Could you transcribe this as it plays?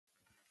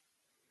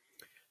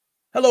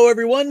Hello,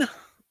 everyone.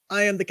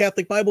 I am the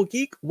Catholic Bible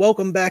Geek.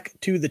 Welcome back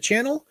to the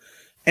channel,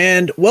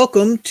 and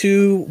welcome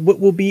to what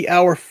will be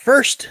our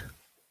first.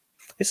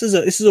 This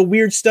is a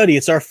weird study.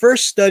 It's our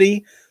first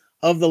study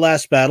of the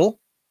Last Battle,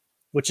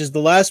 which is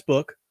the last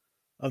book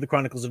of the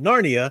Chronicles of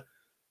Narnia.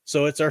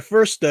 So it's our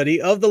first study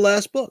of the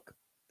last book.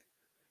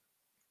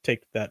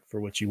 Take that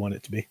for what you want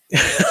it to be.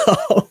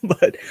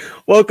 But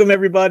welcome,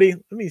 everybody.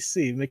 Let me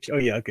see. Make sure. Oh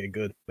yeah, okay,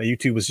 good. My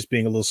YouTube was just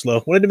being a little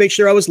slow. Wanted to make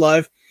sure I was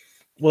live.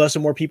 We'll have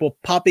some more people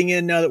popping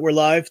in now that we're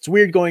live. It's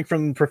weird going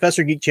from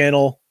Professor Geek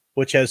channel,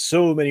 which has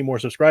so many more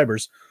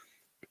subscribers,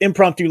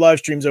 impromptu live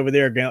streams over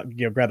there,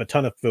 grab a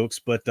ton of folks.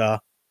 But,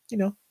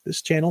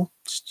 this channel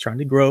is trying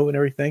to grow and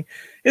everything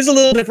is a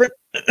little different,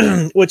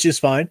 which is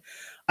fine.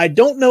 I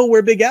don't know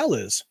where Big Al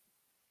is.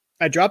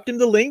 I dropped him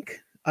the link.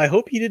 I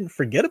hope he didn't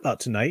forget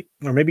about tonight,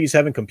 or maybe he's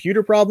having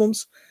computer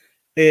problems.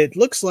 It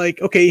looks like,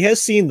 okay, he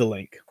has seen the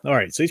link. All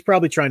right, so he's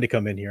probably trying to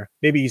come in here.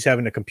 Maybe he's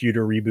having a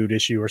computer reboot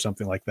issue or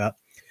something like that.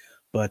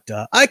 But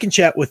I can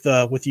chat with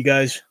you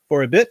guys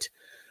for a bit.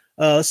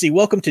 Let's see.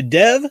 Welcome to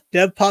Dev.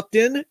 Dev popped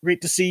in.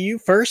 Great to see you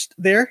first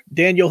there.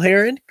 Daniel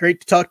Heron.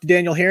 Great to talk to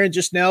Daniel Heron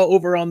just now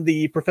over on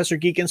the Professor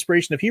Geek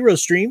Inspiration of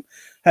Heroes stream.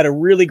 Had a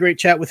really great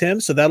chat with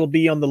him. So that'll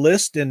be on the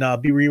list and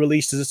be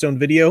re-released as its own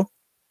video.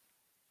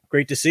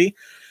 Great to see.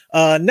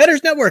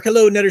 Netters Network.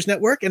 Hello, Netters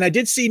Network. And I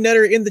did see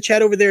Netter in the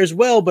chat over there as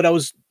well, but I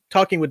was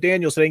talking with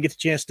Daniel, so I didn't get the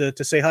chance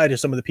to say hi to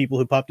some of the people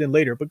who popped in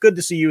later. But good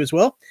to see you as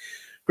well.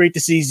 Great to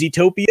see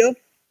Zetopia.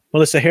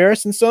 Melissa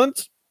Harris and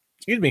Sons.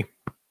 Excuse me.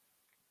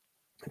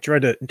 I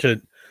tried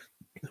to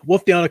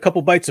wolf down a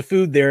couple bites of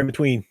food there in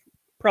between.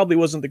 Probably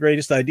wasn't the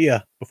greatest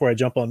idea before I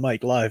jump on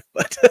mic live,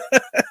 but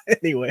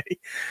anyway.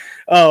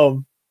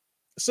 So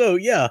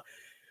yeah,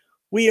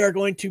 we are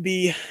going to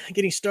be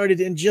getting started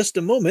in just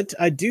a moment.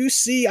 I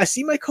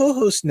see my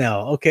co-host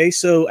now. Okay,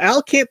 so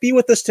Al can't be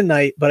with us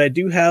tonight, but I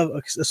do have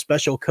a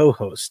special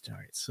co-host. All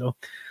right, so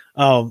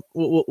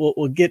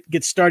we'll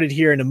get started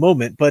here in a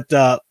moment, but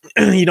I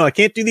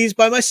can't do these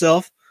by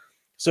myself.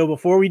 So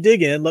before we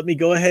dig in, let me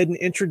go ahead and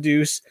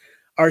introduce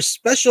our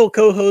special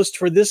co-host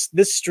for this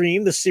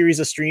stream, this series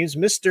of streams,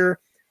 Mr.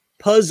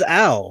 Puzz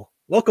Al.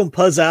 Welcome,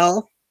 Puzz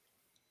Al.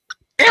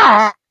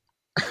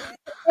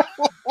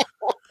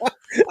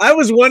 I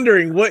was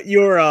wondering what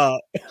your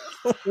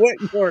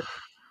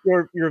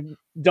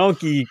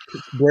donkey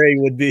bray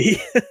would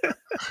be.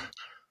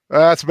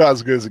 That's about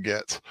as good as it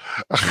gets.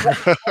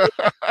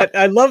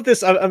 I love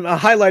this. I'm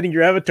highlighting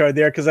your avatar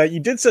there because you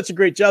did such a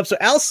great job. So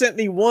Al sent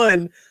me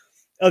one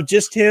of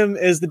just him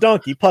as the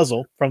donkey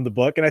puzzle from the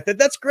book, and I thought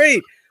that's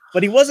great,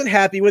 but he wasn't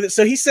happy with it.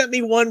 So he sent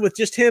me one with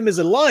just him as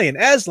a lion,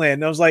 Aslan,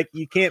 and I was like,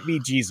 you can't be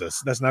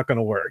Jesus. That's not going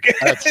to work.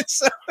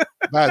 That's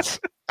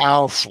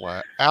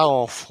Aslan.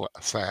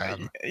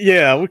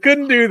 Yeah, we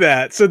couldn't do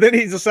that. So then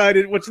he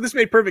decided, which this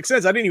made perfect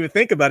sense. I didn't even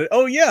think about it.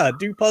 Oh yeah,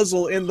 do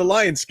puzzle in the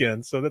lion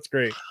skin. So that's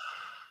great.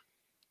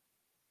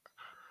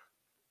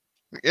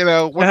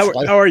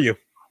 How are you?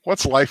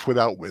 What's life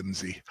without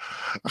whimsy?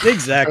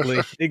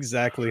 Exactly.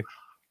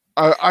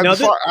 I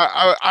was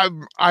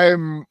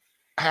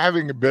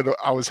having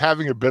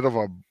a bit of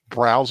a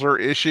browser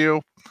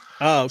issue.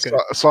 Oh, okay.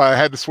 So I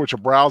had to switch a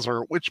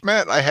browser, which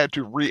meant I had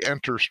to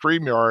re-enter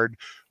StreamYard,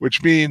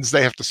 which means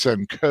they have to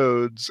send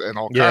codes and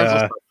all kinds of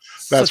stuff.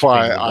 That's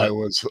why I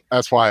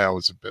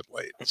was a bit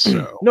late.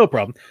 So no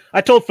problem.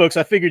 I told folks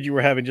I figured you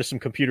were having just some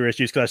computer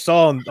issues because I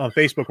saw on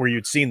Facebook where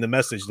you'd seen the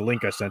message, the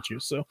link I sent you.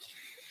 So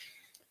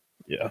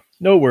yeah,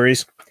 no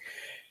worries.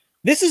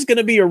 This is going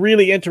to be a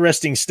really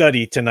interesting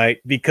study tonight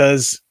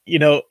because,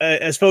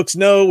 as folks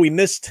know, we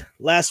missed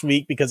last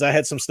week because I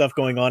had some stuff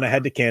going on. I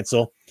had to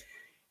cancel.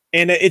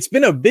 And it's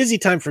been a busy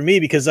time for me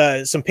because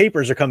some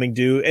papers are coming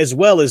due, as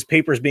well as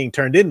papers being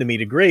turned into me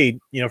to grade,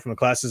 from the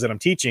classes that I'm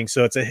teaching.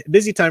 So it's a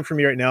busy time for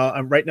me right now.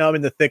 I'm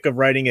in the thick of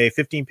writing a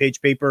 15-page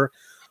paper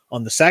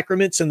on the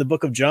sacraments in the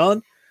book of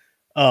John.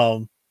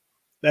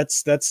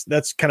 That's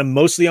kind of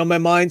mostly on my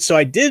mind. So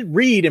I did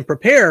read and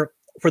prepare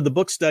for the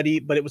book study,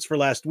 but it was for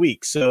last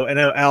week. So, and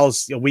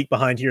Al's a week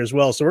behind here as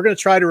well. So we're going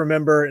to try to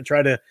remember and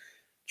try to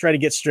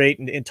get straight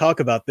and talk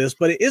about this,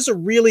 but it is a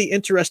really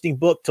interesting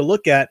book to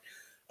look at.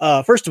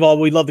 First of all,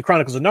 we love the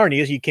Chronicles of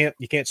Narnia.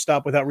 You can't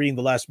stop without reading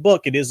the last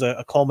book. It is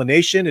a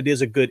culmination. It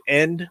is a good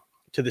end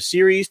to the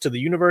series, to the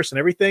universe and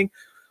everything.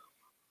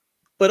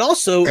 But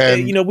also,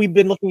 we've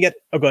been looking at,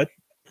 go ahead.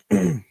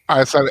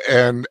 I said,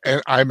 and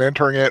I'm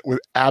entering it with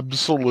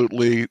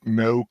absolutely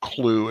no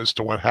clue as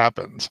to what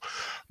happens,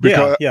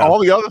 because all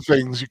the other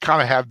things you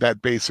kind of have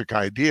that basic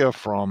idea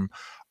from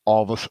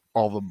all the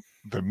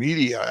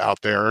media out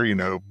there,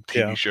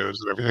 TV shows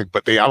and everything,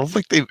 but I don't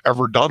think they've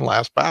ever done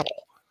Last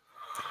Battle.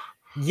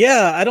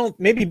 Yeah, I'm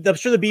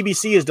sure the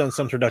BBC has done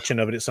some production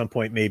of it at some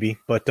point, maybe,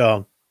 but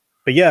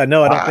yeah,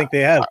 no, I don't think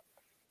they have.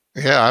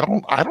 Yeah,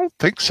 I don't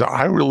think so.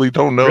 I really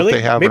don't know if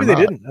they have. Maybe they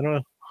didn't. I don't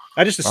know.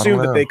 I just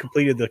assumed that they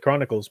completed the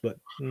Chronicles, but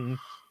the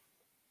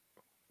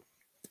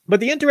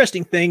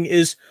interesting thing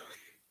is,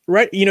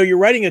 right? You're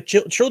writing a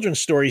children's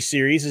story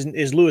series,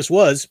 as Lewis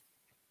was,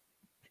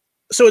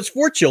 so it's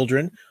for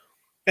children,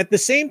 at the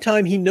same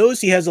time, he knows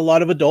he has a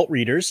lot of adult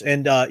readers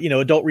and,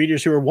 adult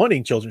readers who are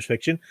wanting children's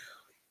fiction.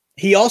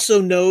 He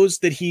also knows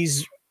that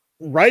he's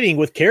writing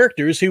with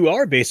characters who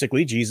are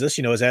basically Jesus,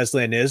 as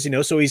Aslan is,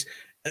 so he's,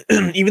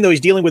 even though he's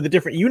dealing with a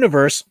different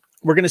universe,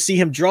 we're going to see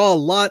him draw a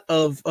lot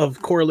of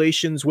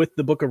correlations with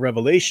the Book of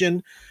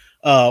Revelation.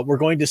 We're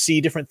going to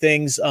see different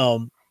things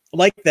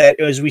like that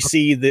as we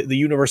see the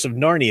universe of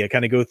Narnia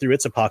kind of go through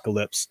its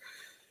apocalypse.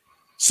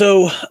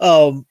 So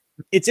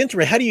it's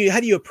interesting. How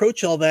do you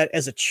approach all that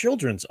as a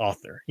children's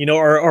author,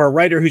 or a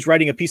writer who's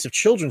writing a piece of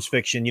children's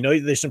fiction?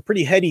 There's some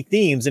pretty heady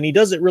themes, and he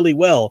does it really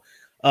well.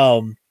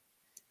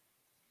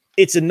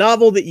 It's a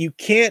novel that you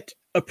can't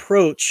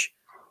approach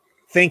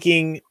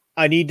thinking,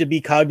 I need to be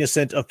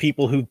cognizant of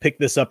people who pick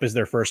this up as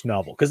their first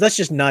novel, because that's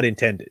just not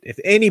intended. If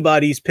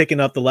anybody's picking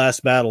up The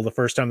Last Battle the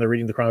first time they're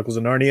reading the Chronicles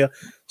of Narnia,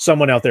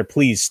 someone out there,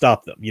 please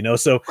stop them.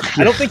 So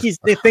I don't think he's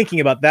thinking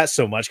about that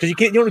so much, because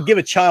you don't give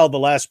a child The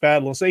Last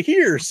Battle and say,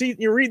 here, see,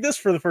 you read this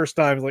for the first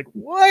time. It's like,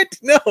 what?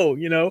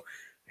 No,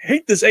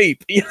 hate this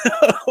ape.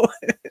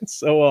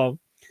 So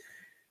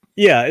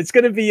yeah, it's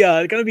gonna be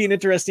an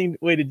interesting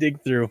way to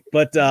dig through.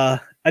 But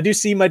I do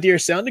see my dear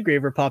Sound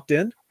Engraver popped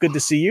in. Good to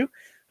see you.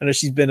 I know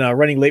she's been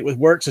running late with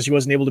work, so she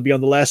wasn't able to be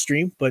on the last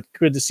stream, but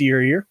good to see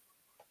her here.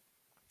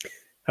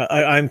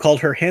 I'm called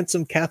her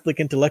handsome Catholic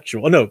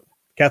intellectual. Oh, no,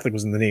 Catholic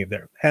was in the name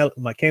there.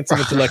 My handsome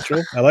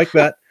intellectual. I like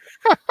that.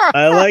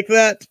 I like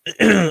that.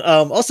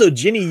 Also,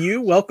 Ginny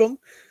Yu, welcome.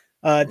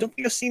 Don't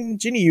think I've seen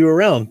Ginny Yu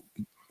around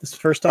this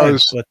first time.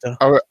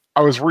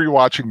 I was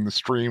rewatching the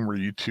stream where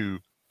you two,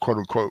 quote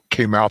unquote,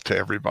 came out to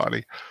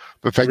everybody.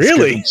 The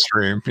Thanksgiving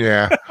stream,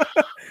 yeah.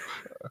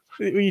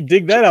 You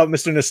dig that out,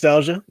 Mr.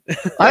 Nostalgia.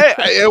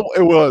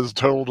 It was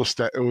total.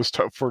 It was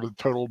for the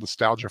total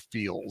nostalgia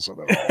feels of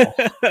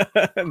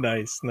it all.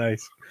 Nice.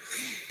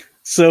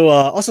 So,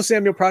 also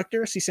Samuel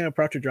Proctor. I see Samuel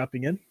Proctor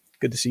dropping in.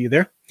 Good to see you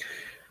there.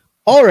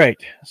 All right,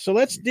 so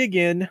let's dig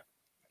in.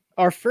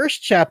 Our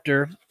first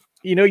chapter.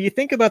 You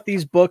think about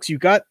these books. You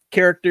got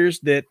characters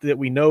that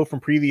we know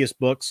from previous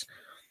books.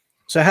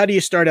 So, how do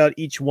you start out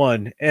each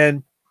one?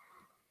 And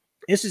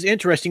this is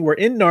interesting. We're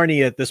in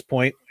Narnia at this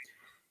point.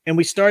 And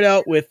we start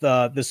out with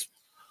this.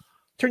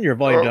 Turn your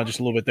volume down just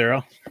a little bit there,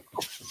 Al.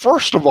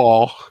 First of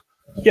all,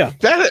 yeah,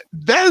 that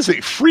is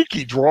a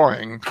freaky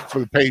drawing for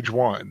the page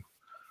one,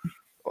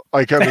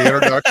 like on the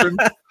introduction.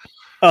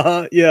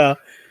 Yeah.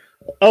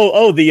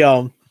 Oh,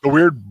 the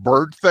weird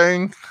bird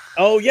thing.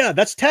 Oh yeah,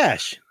 that's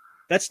Tash.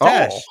 That's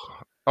Tash.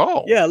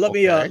 Oh, yeah. Let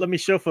me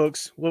show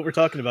folks what we're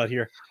talking about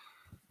here.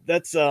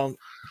 That's yeah,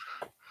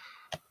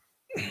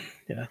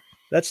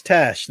 that's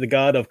Tash, the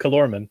god of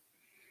Calormen.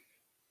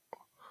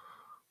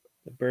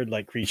 The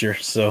bird-like creature,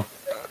 so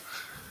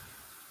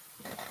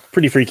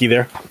pretty freaky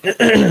there.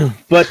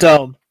 But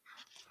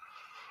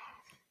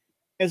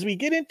as we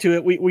get into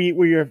it,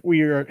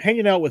 we are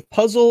hanging out with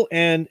Puzzle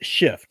and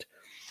Shift.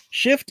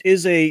 Shift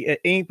is a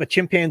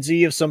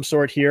chimpanzee of some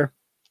sort here,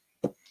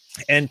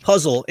 and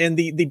Puzzle. And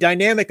the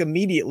dynamic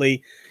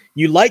immediately,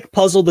 you like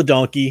Puzzle the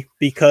donkey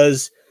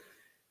because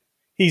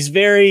he's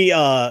very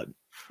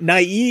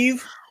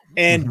naive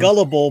and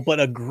gullible, but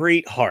a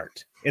great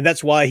heart. And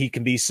that's why he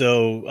can be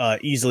so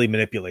easily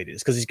manipulated,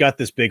 is because he's got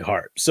this big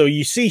heart. So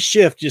you see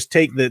Shift just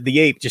take the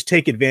ape, just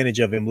take advantage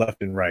of him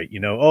left and right.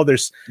 Oh,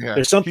 there's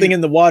something in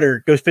the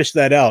water. Go fish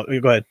that out.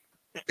 Go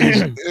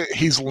ahead.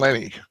 He's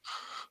Lenny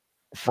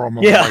from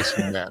Mice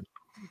and Men.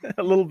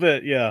 A little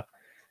bit,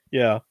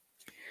 yeah.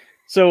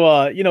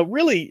 So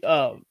really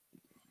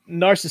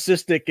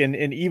narcissistic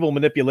and evil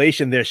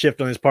manipulation there, Shift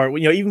on his part.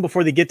 Even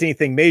before they get to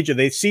anything major,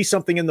 they see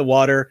something in the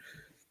water,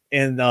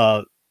 and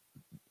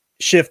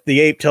Shift the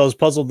ape tells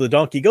Puzzle the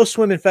donkey, go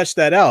swim and fetch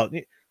that out.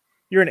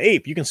 You're an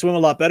ape. You can swim a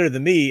lot better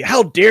than me.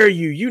 How dare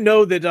you? You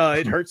know that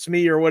it hurts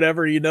me or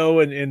whatever,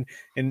 and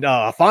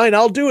fine,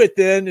 I'll do it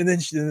then. And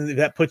then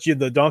that puts you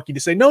the donkey to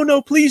say, no,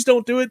 please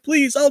don't do it.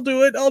 Please, I'll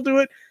do it.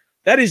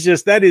 That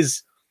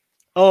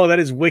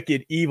is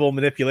wicked, evil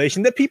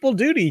manipulation that people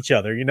do to each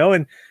other,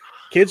 and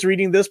kids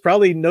reading this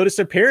probably notice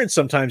their parents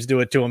sometimes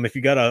do it to them. If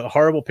you got a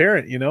horrible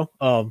parent,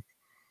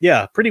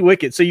 yeah, pretty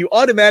wicked. So you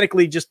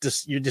automatically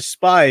you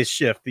despise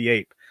Shift the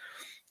ape,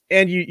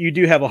 and you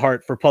do have a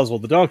heart for Puzzle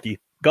the donkey.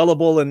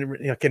 Gullible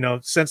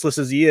and senseless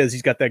as he is,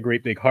 he's got that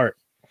great big heart.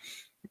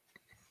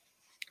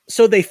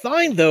 So they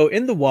find, though,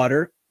 in the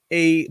water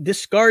a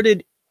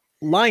discarded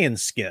lion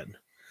skin,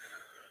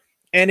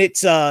 and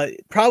it's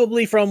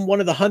probably from one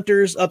of the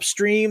hunters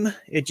upstream.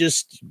 It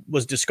just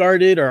was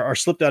discarded or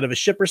slipped out of a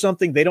ship or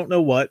something. They don't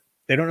know what.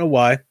 They don't know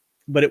why.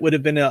 But it would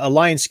have been a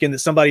lion skin that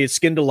somebody had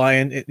skinned a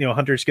lion,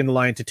 hunter skinned the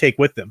lion to take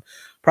with them,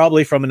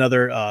 probably from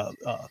another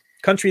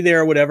country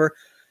there or whatever.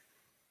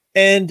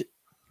 And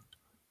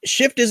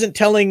Shift isn't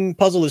telling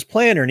Puzzle his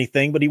plan or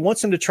anything, but he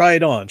wants him to try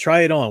it on,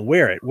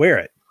 wear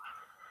it.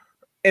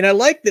 And I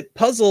like that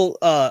Puzzle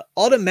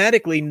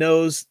automatically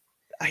knows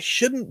I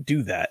shouldn't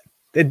do that.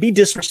 It'd be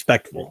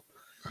disrespectful.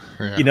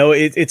 Yeah.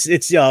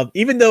 It's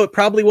even though it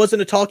probably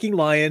wasn't a talking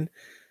lion,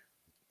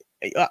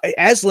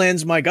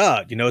 Aslan's my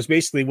god, is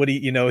basically what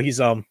he's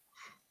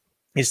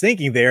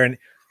thinking there. And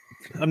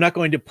I'm not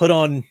going to put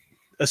on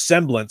a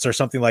semblance or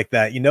something like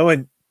that,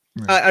 and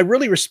I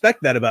really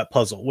respect that about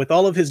Puzzle. With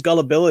all of his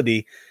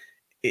gullibility,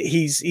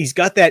 he's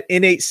got that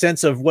innate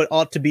sense of what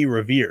ought to be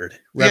reverence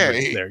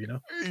there,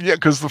 Yeah,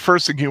 because the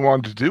first thing he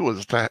wanted to do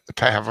was to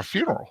have a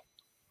funeral.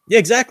 Yeah,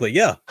 exactly.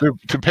 Yeah,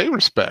 to pay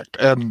respect,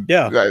 and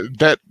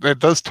that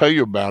does tell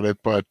you about it.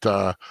 But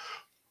of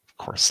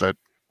course, that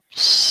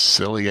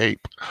silly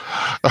ape.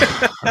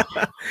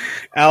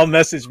 Al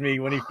messaged me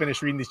when he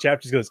finished reading these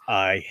chapters. He goes,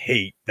 "I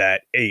hate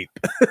that ape."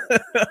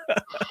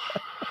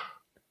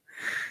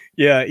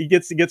 Yeah, it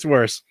gets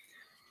worse,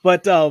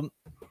 but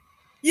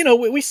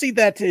we see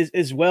that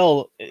as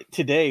well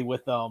today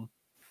with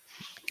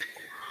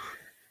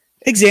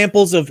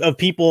examples of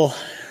people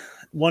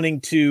wanting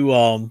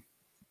to.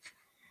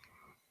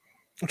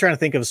 I'm trying to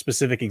think of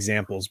specific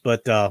examples,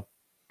 but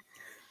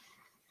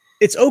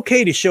it's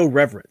okay to show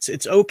reverence.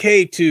 It's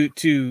okay to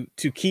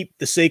keep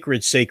the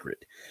sacred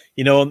sacred,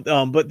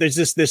 but there's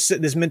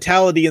this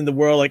mentality in the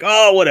world like,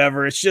 oh,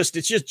 whatever. It's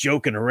just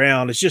joking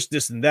around. It's just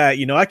this and that.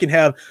 I can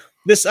have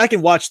this. I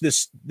can watch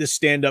this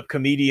stand-up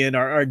comedian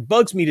or it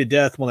bugs me to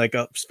death when like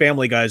a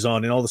Family Guy's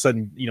on and all of a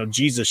sudden,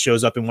 Jesus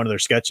shows up in one of their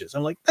sketches.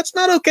 I'm like, that's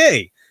not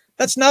okay.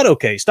 That's not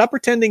okay. Stop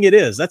pretending it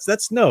is.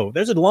 No,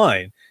 there's a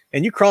line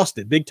and you crossed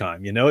it big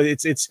time.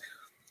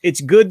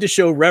 It's good to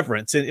show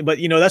reverence, but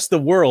that's the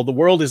world. The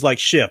world is like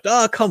Shift.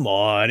 Oh, come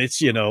on.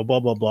 It's blah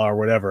blah blah or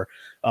whatever.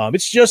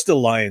 It's just a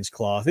lion's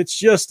cloth. It's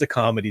just a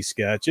comedy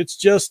sketch. It's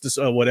just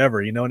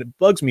whatever, and it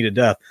bugs me to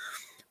death.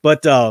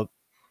 But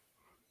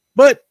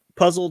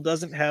Puzzle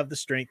doesn't have the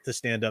strength to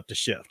stand up to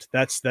Shift.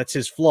 That's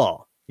his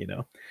flaw,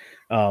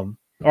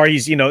 or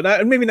he's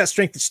maybe not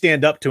strength to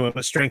stand up to him,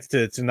 but strength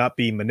to not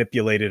be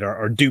manipulated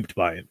or duped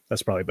by him.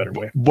 That's probably a better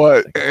way.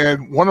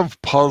 And one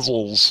of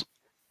Puzzle's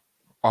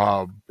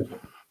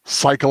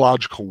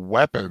psychological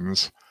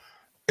weapons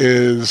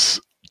is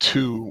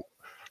to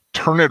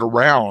turn it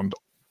around.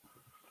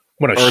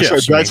 When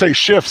shifts, I say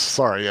shifts.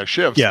 Sorry,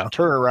 shifts. Yeah,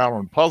 turn around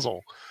on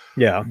Puzzle.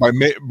 Yeah,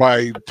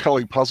 by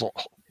telling Puzzle,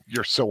 oh,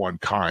 you're so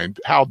unkind.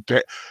 How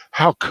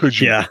could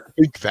you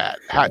think that?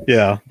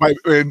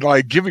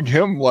 By giving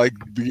him like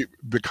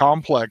the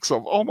complex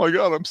of, oh my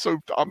God,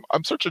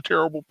 I'm such a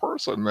terrible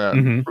person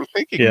for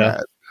thinking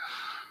that.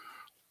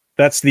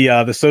 That's the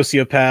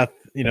sociopath,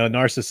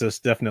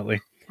 narcissist,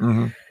 definitely.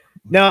 Mm-hmm.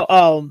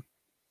 Now,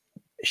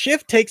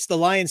 Shift takes the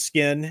lion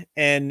skin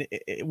and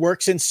it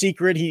works in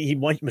secret. He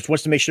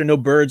wants to make sure no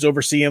birds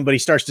oversee him, but he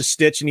starts to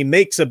stitch and he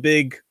makes a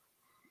big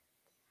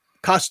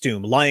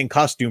lion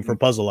costume for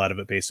Puzzle out of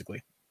it,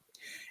 basically.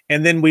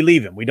 And then we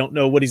leave him. We don't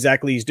know what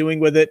exactly he's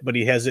doing with it, but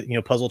he has it,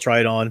 Puzzle try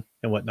it on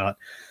and whatnot.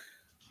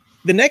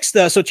 The next,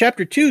 so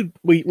chapter 2,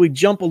 we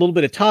jump a little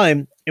bit of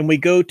time and we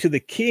go to the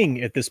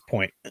king at this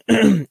point.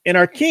 And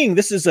our king,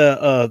 this is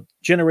a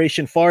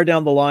generation far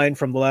down the line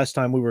from the last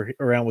time we were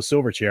around with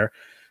Silverchair.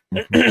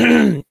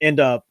 And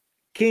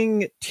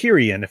King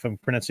Tyrion, if I'm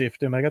pronouncing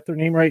it, am I got their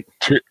name right?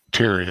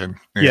 Tyrion.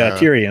 Yeah,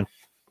 Tyrion.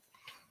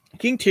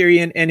 King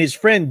Tyrion and his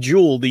friend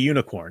Jewel the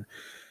unicorn.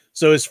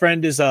 So his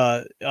friend is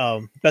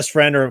best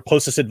friend or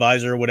closest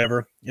advisor or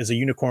whatever is a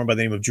unicorn by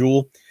the name of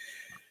Jewel.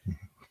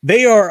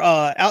 They are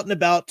out and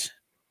about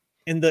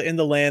in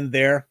the land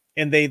there,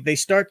 and they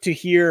start to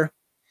hear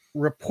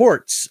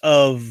reports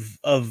of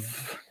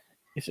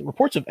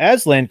reports of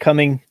Aslan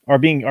coming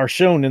are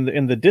shown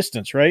in the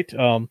distance, right?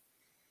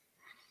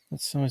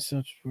 That's so much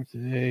for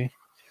today.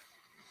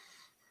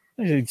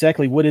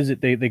 Exactly what is it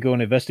they go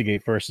and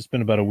investigate first? It's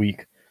been about a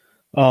week.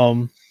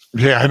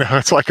 Yeah, I know.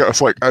 It's like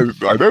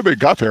I know they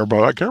got there,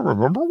 but I can't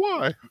remember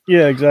why.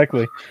 Yeah,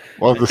 exactly.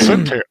 Well, the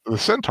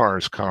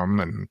centaurs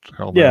come and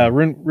tell them. Yeah,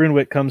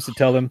 Runewit comes to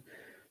tell them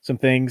some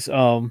things.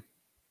 I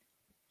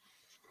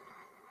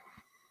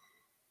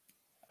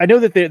know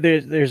that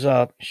there's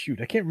shoot,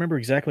 I can't remember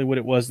exactly what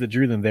it was that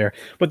drew them there,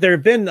 but there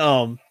have been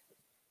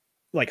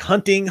like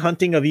hunting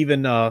of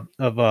even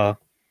of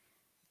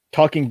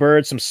talking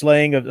birds, some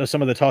slaying of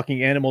some of the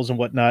talking animals and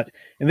whatnot.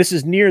 And this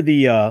is near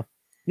the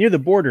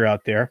border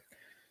out there.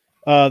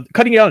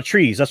 Cutting down of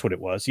trees, that's what it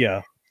was.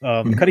 Yeah.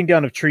 Cutting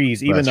down of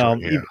trees, even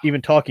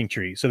even talking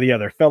trees. So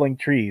they're felling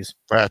trees.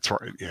 That's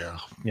right. Yeah.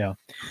 Yeah.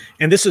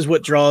 And this is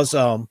what draws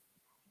them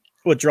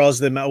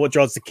out, what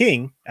draws the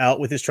king out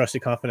with his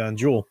trusted confidant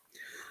Jewel.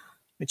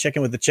 Let me check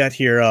in with the chat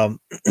here.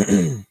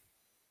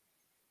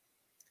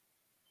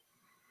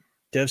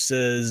 Dev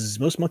says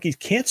most monkeys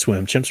can't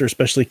swim. Chimps are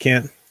especially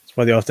can't. That's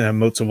why they often have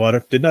moats of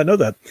water. Did not know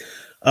that.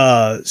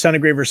 Sound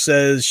Engraver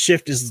says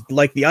Shift is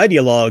like the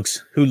ideologues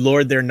who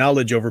lord their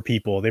knowledge over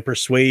people. They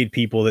persuade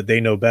people that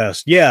they know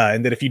best. Yeah,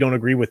 and that if you don't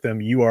agree with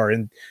them, you are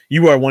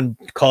one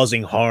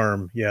causing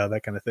harm. Yeah,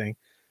 that kind of thing.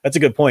 That's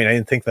a good point. I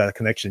didn't think that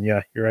connection.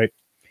 Yeah, you're right.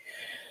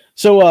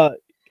 So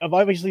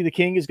obviously the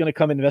king is going to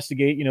come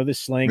investigate, this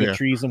slaying of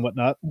trees and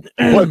whatnot.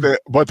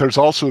 But there's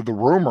also the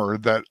rumor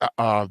that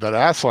that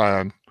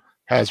Aslan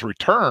has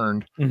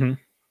returned,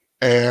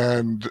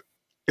 and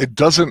it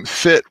doesn't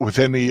fit with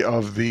any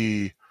of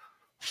the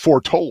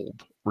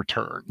foretold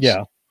returns.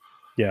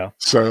 Yeah.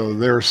 So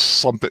there's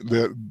something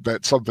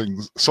that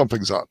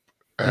something's up,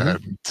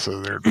 and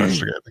so they're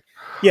investigating.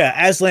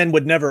 Yeah, Aslan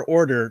would never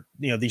order,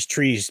 these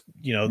trees,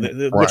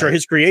 which are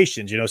his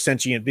creations,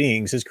 sentient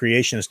beings. His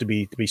creation is to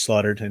be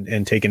slaughtered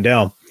and taken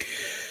down.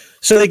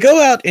 So they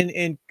go out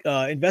and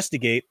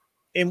investigate,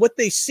 and what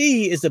they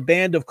see is a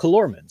band of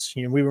Calormans.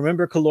 We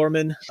remember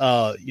Calorman,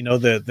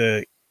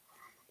 the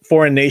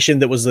foreign nation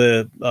that was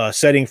the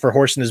setting for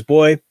Horse and His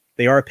Boy.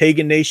 They are a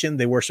pagan nation.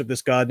 They worship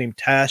this god named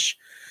Tash,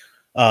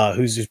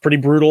 who's pretty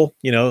brutal,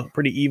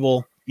 pretty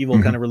evil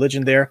kind of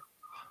religion there.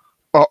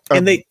 Oh,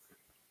 and they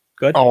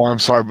good. Oh, I'm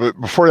sorry, but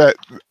before that,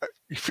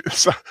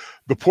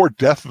 the poor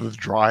death of the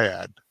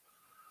Dryad.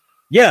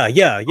 Yeah.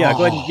 Oh.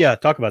 Go ahead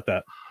and talk about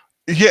that.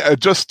 Yeah,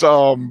 just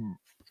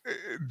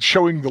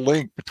showing the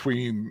link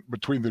between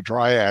the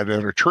Dryad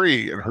and her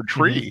tree.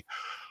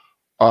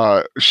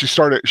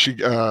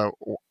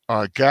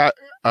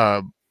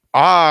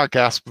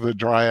 Gasped the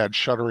Dryad,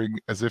 shuddering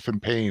as if in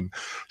pain,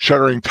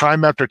 shuddering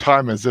time after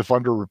time as if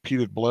under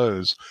repeated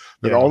blows.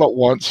 Then all at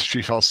once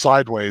she fell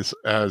sideways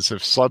as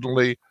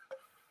suddenly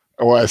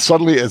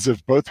as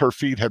if both her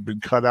feet had been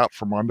cut out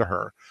from under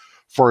her.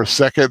 For a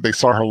second, they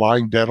saw her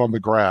lying dead on the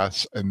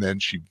grass, and then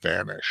she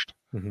vanished.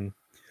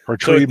 Her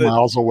tree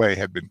miles away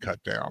had been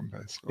cut down.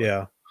 Basically.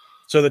 Yeah.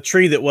 So the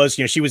tree that was,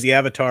 she was the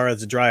avatar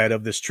as the Dryad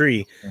of this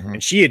tree,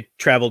 and she had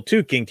traveled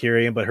to King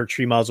Tyrion, but her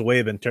tree miles away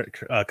had been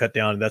cut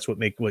down, and that's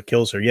what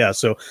kills her. Yeah.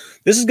 So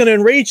this is going to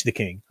enrage the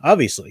king,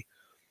 obviously.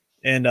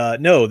 And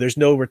no, there's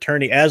no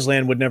returning.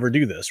 Aslan would never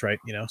do this, right?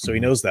 So he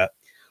knows that.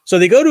 So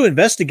they go to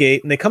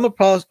investigate, and they come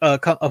upon a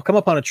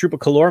troop of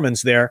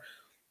Calormans there,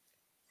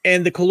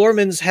 and the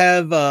Calormans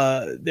have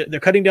they're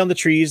cutting down the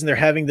trees, and they're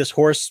having this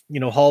horse,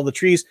 haul the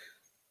trees,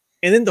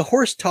 and then the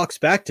horse talks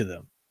back to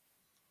them.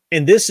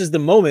 And this is the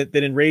moment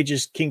that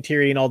enrages King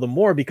Tyrion all the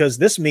more, because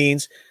this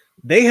means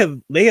they have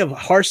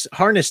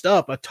harnessed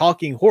up a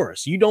talking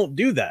horse. You don't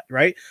do that,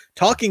 right?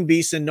 Talking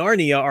beasts in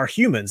Narnia are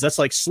humans. That's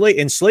like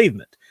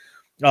enslavement.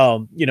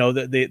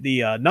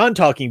 The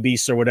non-talking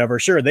beasts or whatever,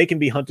 sure, they can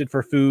be hunted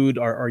for food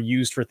or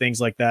used for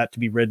things like that, to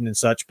be ridden and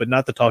such, but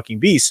not the talking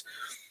beasts.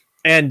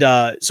 And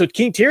so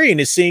King Tyrion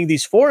is seeing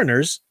these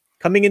foreigners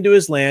coming into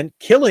his land,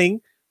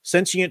 killing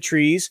sentient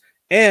trees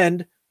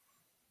and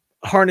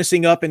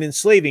harnessing up and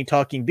enslaving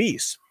talking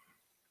beasts.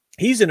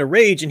 He's in a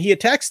rage, and he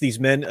attacks these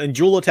men, and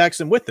Jewel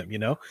attacks him with them,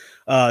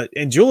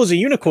 and Jewel is a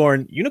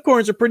unicorn.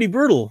 Unicorns are pretty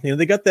brutal.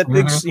 They got that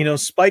big,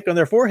 spike on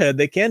their forehead.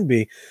 They can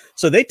be.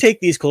 So they take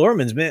these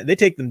Calormans, man, they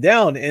take them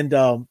down.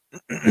 And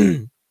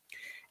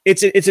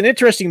it's an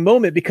interesting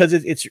moment, because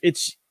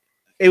it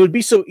would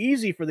be so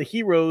easy for the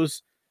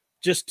heroes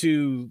just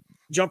to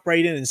jump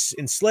right in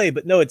and slay.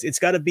 But no, it's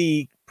got to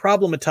be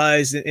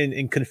problematized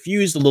and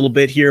confused a little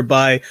bit here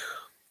by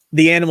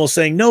the animal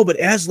saying, no, but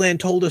Aslan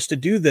told us to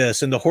do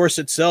this. And the horse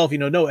itself,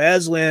 no,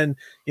 Aslan,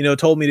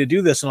 told me to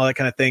do this, and all that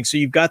kind of thing. So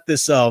you've got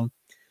this,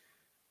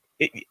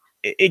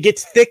 it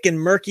gets thick and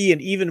murky and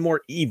even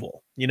more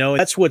evil, and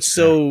that's what's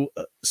so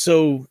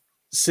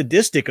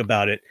sadistic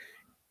about it.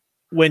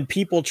 When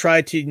people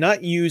try to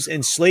not use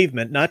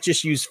enslavement, not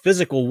just use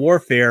physical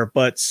warfare,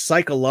 but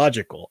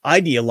psychological,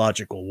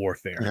 ideological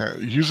warfare. Yeah,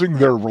 using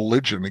their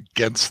religion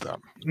against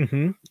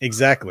them.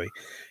 Exactly.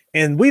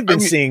 And we've been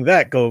seeing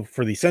that go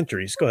for the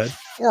centuries. Go ahead.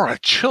 For a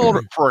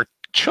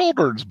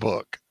children's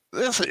book,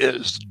 this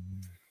is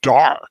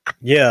dark.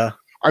 Yeah.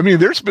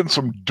 There's been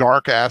some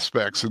dark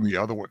aspects in the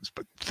other ones,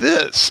 but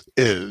this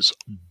is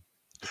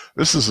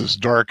as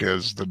dark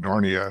as the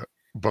Narnia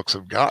books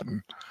have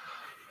gotten.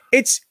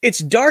 It's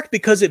dark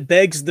because it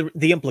begs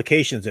the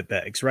implications it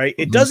begs, right?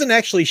 It doesn't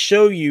actually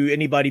show you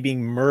anybody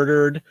being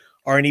murdered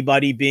or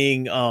anybody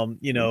being,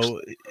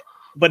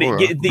 but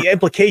the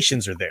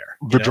implications are there.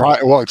 Except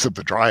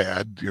the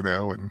Dryad, and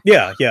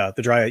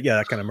the Dryad,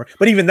 that kind of murder.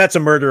 But even that's a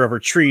murder of her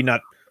tree,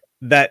 not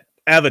that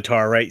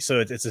avatar, right? So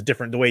it's a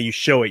different, the way you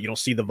show it. You don't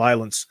see the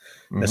violence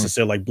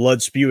necessarily, like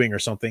blood spewing or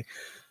something.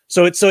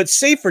 So it's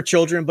safe for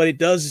children, but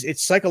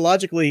it's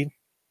psychologically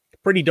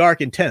pretty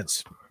dark,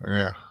 intense.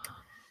 Yeah.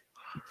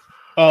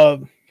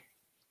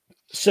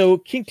 So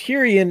King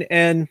Tyrion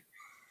and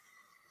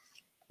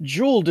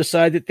Jewel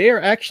decide that they are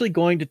actually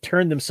going to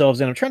turn themselves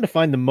in. I'm trying to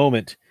find the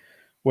moment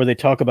where they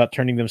talk about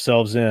turning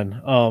themselves in.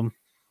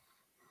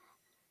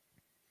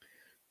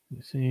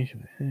 Let's see.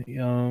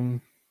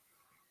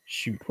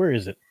 Shoot, where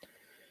is it?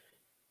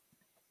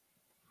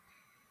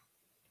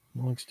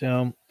 Looks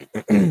down.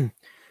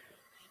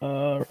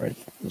 Right.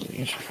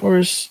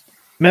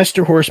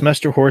 Master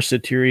Horse,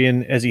 said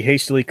Tyrion as he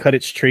hastily cut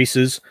its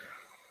traces.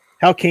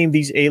 How came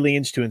these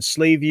aliens to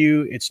enslave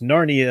you? It's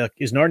Narnia.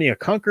 Is Narnia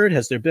conquered?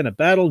 Has there been a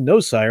battle? No,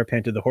 sire,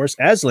 panted the horse.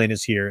 Aslan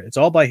is here. It's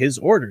all by his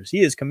orders. He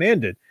is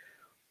commanded.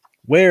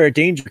 Where,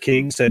 Danger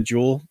King, said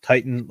Jewel.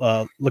 Titan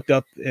looked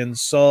up and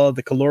saw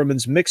the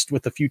Calormans mixed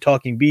with a few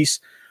talking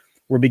beasts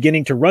were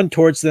beginning to run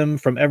towards them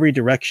from every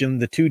direction.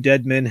 The two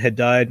dead men had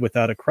died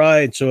without a cry,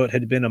 and so it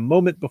had been a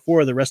moment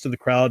before the rest of the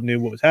crowd knew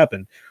what was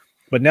happened.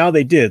 But now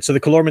they did. So the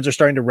Calormans are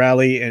starting to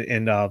rally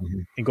and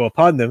go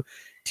upon them.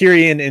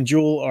 Tyrion and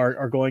Jewel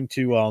are going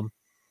to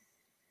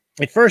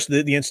At first,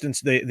 the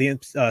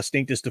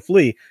instinct is to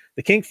flee.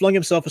 The king flung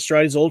himself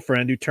astride his old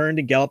friend, who turned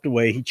and galloped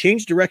away. He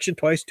changed direction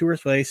twice to her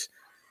face.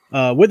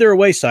 Whither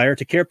away, sire?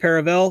 To Cair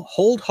Paravel?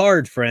 Hold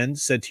hard, friend,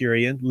 said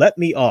Tyrion. Let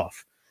me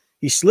off.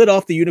 He slid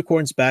off the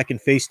unicorn's back and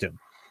faced him.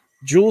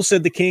 Jewel,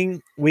 said the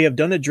king, we have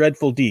done a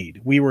dreadful deed.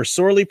 We were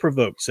sorely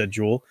provoked, said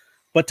Jewel,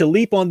 but to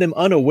leap on them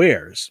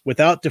unawares,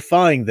 without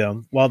defying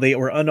them while they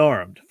were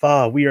unarmed.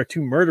 We are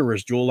two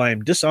murderers, Jewel. I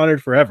am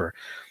dishonored forever.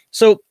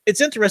 So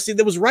it's interesting.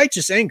 There was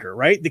righteous anger,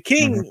 right? The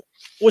king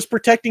was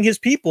protecting his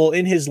people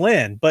in his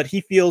land, but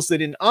he feels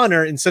that in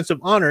sense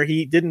of honor,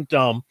 he didn't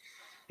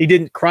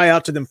cry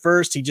out to them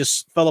first. He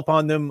just fell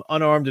upon them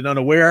unarmed and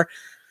unaware.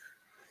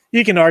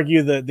 You can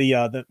argue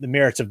the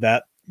merits of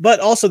that, but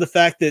also the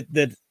fact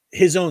that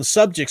his own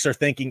subjects are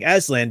thinking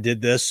Aslan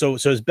did this. So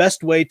his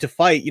best way to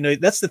fight,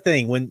 that's the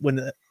thing.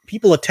 When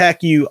people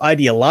attack you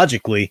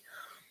ideologically,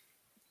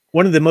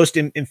 one of the most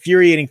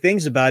infuriating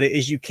things about it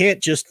is you can't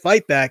just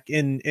fight back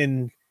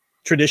in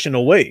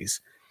traditional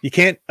ways. You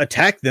can't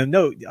attack them.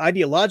 No,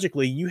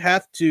 ideologically, you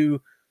have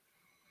to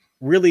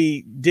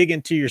really dig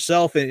into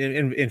yourself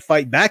and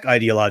fight back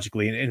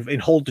ideologically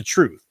and hold the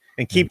truth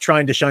and keep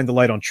trying to shine the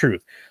light on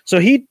truth. So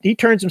he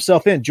turns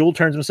himself in. Jewel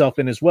turns himself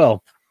in as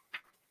well.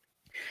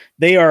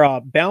 They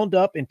are bound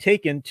up and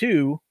they're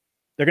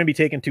going to be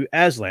taken to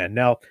Aslan.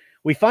 Now,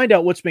 we find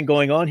out what's been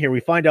going on here.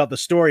 We find out the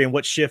story and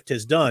what Shift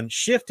has done.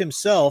 Shift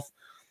himself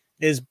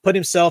is put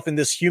himself in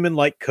this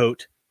human-like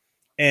coat,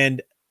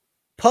 and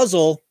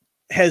Puzzle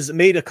has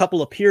made a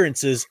couple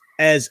appearances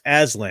as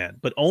Aslan,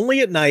 but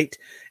only at night,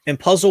 and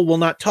Puzzle will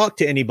not talk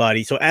to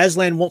anybody. So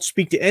Aslan won't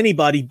speak to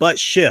anybody but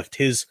Shift,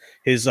 his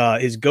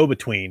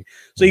go-between.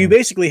 So you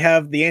basically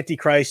have the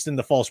Antichrist and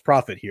the false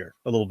prophet here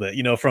a little bit,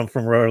 from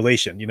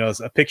Revelation, it's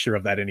a picture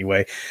of that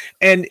anyway.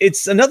 And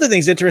it's another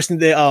thing's interesting.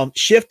 The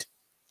Shift,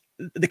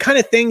 the kind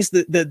of things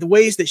the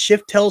ways that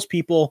Shift tells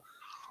people,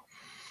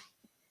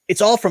 it's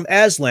all from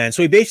Aslan.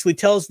 So he basically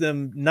tells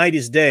them night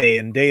is day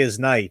and day is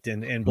night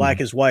and black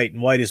is white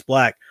and white is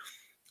black.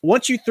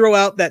 Once you throw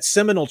out that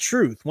seminal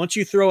truth, once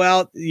you throw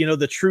out,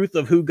 the truth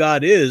of who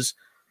God is,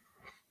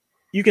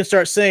 you can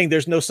start saying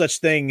there's no such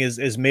thing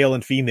as male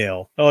and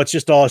female. Oh, it's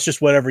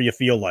just whatever you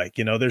feel like,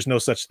 there's no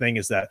such thing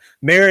as that.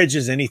 Marriage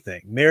is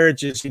anything.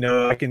 Marriage is,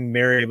 I can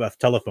marry a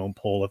telephone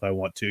pole if I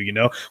want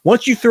to,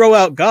 Once you throw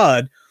out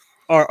God,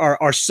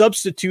 or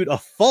substitute a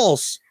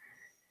false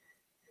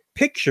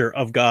picture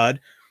of God,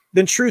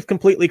 then truth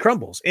completely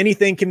crumbles.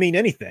 Anything can mean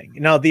anything.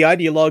 Now, the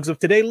ideologues of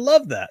today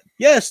love that.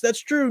 Yes,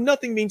 that's true.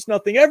 Nothing means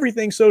nothing.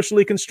 Everything's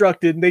socially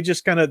constructed. And they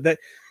just kind of,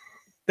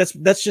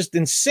 that's just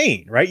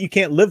insane, right? You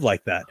can't live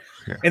like that.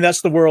 Yeah. And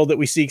that's the world that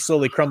we see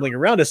slowly crumbling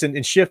around us.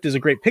 And Shift is a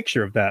great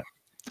picture of that.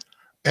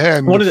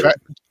 And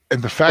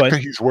the fact that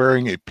he's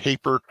wearing a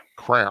paper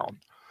crown,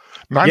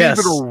 not even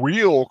a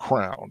real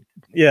crown.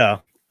 Yeah.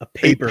 A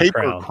paper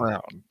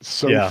crown.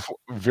 So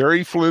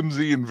very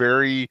flimsy and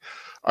very,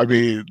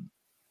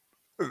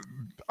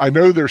 I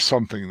know there's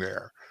something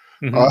there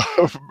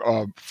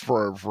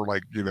for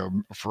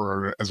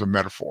as a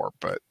metaphor,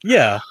 but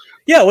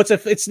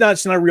it's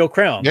not a real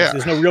crown. Yeah.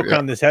 There's no real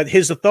crown in this head.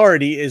 His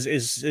authority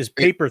is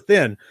paper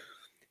thin.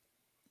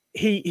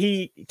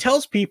 He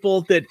tells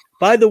people that,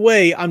 by the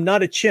way, I'm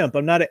not a chimp.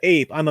 I'm not an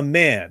ape. I'm a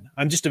man.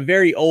 I'm just a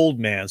very old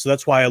man. So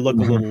that's why I look a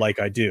little like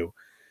I do.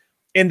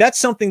 And that's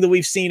something that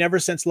we've seen ever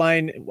since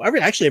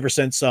ever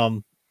since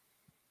The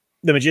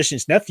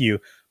Magician's Nephew,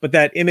 but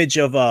that image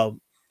of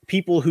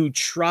people who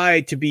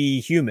try to be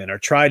human or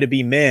try to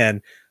be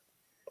man,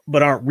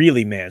 but aren't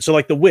really man. So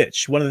like the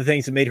witch, one of the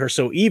things that made her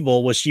so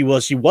evil was she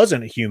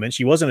wasn't a human.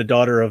 She wasn't a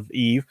daughter of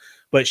Eve,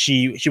 but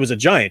she was a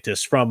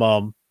giantess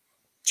from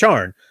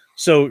Charn.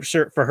 So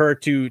for her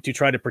to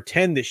try to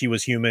pretend that she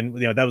was human,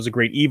 that was a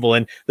great evil.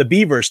 And the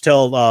beavers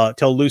tell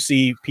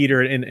Lucy,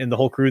 Peter, and the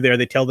whole crew there,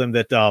 they tell them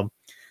that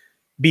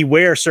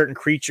beware certain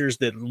creatures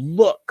that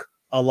look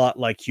a lot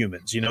like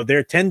humans.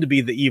 They tend to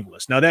be the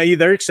evilest. Now,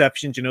 there are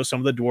exceptions.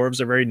 Some of the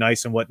dwarves are very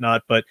nice and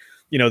whatnot, but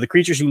the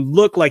creatures who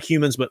look like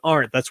humans but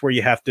aren't, that's where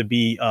you have to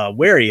be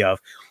wary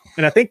of.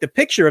 And I think the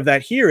picture of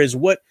that here is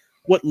what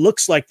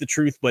looks like the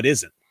truth but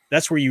isn't.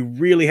 That's where you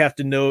really have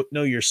to know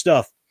your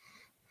stuff.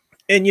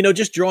 And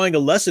just drawing a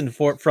lesson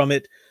from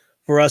it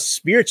for us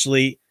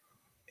spiritually,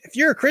 if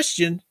you're a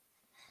Christian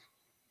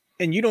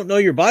and you don't know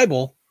your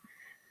Bible,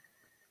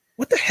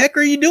 what the heck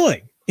are you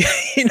doing?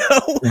 You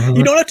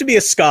don't have to be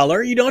a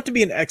scholar. You don't have to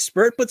be an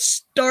expert, but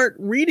start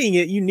reading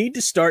it. You need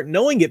to start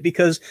knowing it,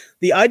 because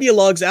the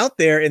ideologues out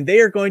there, and they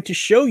are going to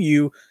show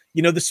you,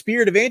 the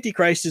spirit of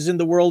Antichrist is in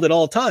the world at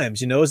all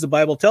times, as the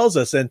Bible tells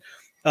us. And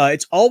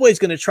it's always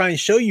going to try and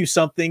show you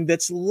something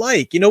that's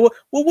like, well,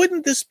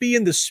 wouldn't this be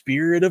in the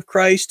spirit of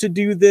Christ to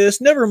do this?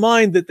 Never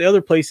mind that the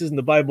other places in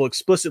the Bible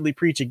explicitly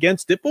preach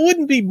against it, but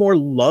wouldn't it be more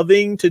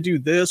loving to do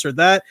this or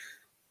that?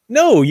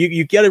 No,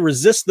 you got to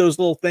resist those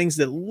little things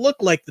that look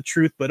like the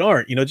truth but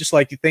aren't, just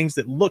like the things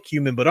that look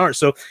human but aren't.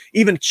 So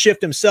even Shift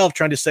himself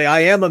trying to say, I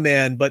am a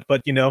man, but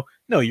no,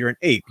 you're an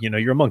ape,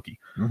 you're a monkey.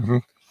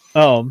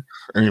 And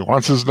he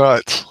wants his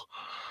nuts.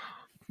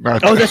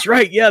 Oh, that's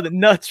right. Yeah, the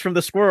nuts from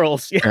the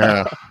squirrels.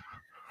 Yeah.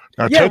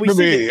 Now, yeah, turn to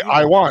me.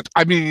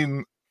 I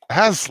mean,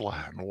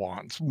 Aslan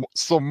wants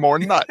some more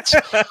nuts.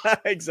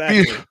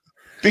 Exactly.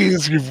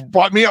 These you've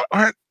bought me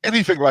aren't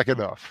anything like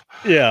enough.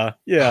 Yeah,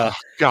 yeah. Oh,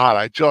 God,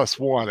 I just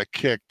want to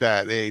kick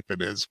that ape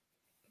in his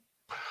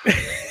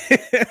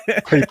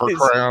paper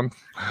crown.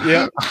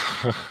 Yeah.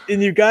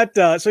 And you got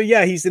so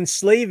yeah, he's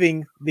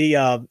enslaving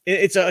the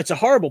it's a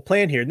horrible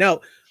plan here.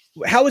 Now,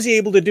 how is he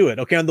able to do it?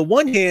 Okay, on the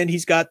one hand,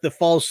 he's got the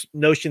false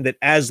notion that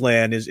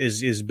Aslan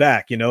is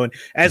back, you know, and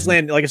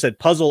Aslan, like I said,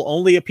 Puzzle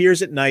only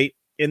appears at night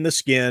in the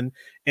skin,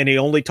 and he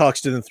only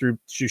talks to them through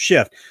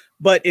shift.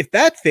 But if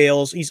that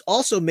fails, he's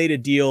also made a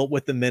deal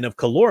with the men of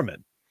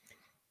Calormen.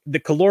 The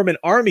Calormen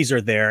armies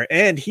are there,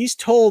 and he's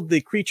told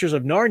the creatures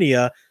of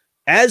Narnia,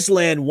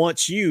 Aslan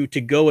wants you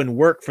to go and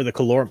work for the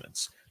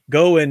Calormens.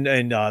 Go and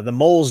the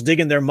moles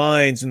dig in their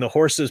mines, and the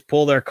horses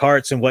pull their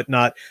carts and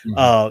whatnot.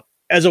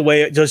 As a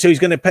way, so he's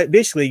going to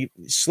basically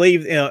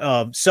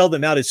sell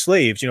them out as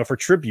slaves, you know, for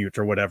tribute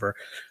or whatever.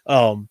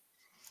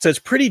 So it's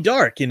pretty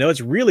dark, you know,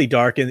 it's really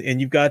dark, and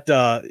you've got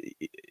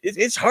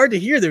it's hard to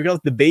hear. They've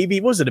got the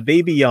baby. What was it? A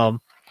baby? Oh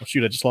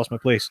shoot, I just lost my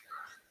place.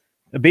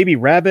 A baby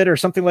rabbit or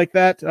something like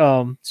that.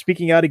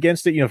 Speaking out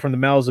against it, you know, from the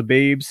mouths of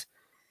babes.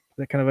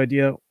 That kind of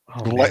idea.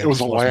 Oh, man, it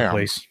was a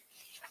lamb.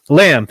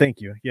 Lamb,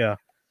 thank you. Yeah.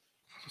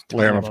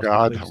 Lamb of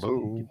God.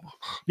 Hello.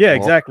 Yeah,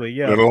 exactly.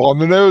 Yeah. Little on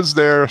the nose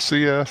there.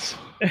 CS.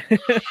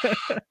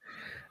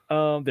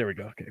 There we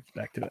go. Okay,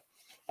 back to it.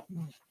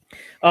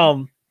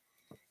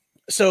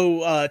 So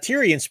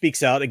Tyrion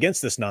speaks out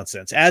against this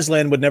nonsense.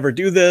 Aslan would never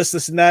do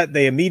this and that.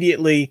 They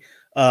immediately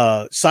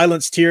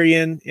silence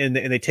Tyrion, and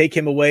they take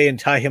him away and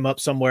tie him up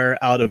somewhere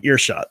out of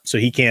earshot so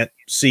he can't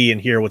see and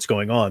hear what's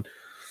going on.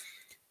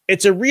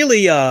 It's a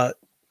really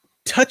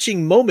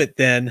touching moment.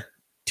 Then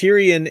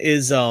Tyrion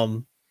is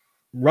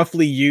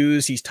roughly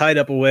used. He's tied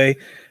up away,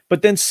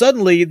 but then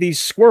suddenly these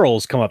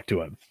squirrels come up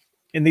to him,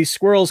 and these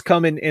squirrels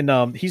come in,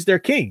 and he's their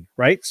king,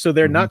 right? So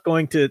they're not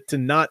going to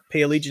not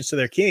pay allegiance to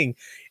their king.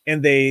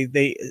 And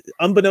they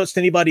unbeknownst to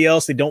anybody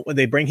else,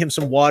 they bring him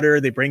some water,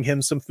 they bring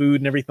him some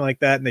food and everything like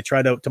that, and they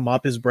try to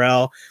mop his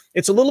brow.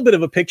 It's a little bit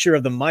of a picture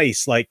of the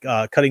mice, like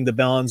cutting the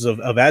bonds of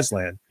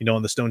Aslan, you know,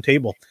 on the stone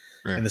table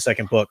in the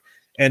second book.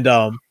 And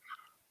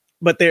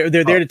but they're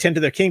there to tend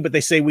to their king, but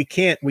they say we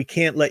can't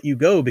let you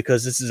go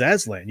because this is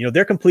Aslan. You know,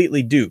 they're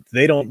completely duped.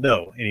 They don't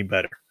know any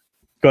better.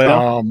 Go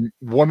ahead.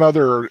 One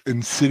other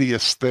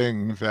insidious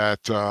thing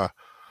that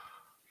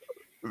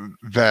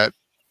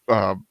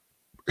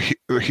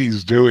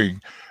he's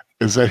doing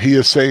is that he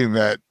is saying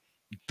that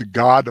the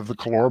god of the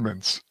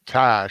Calormens,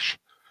 Tash,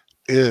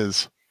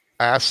 is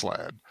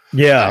Aslan.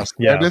 Yeah,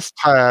 Aslan is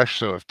Tash.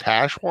 So if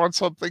Tash wants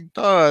something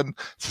done,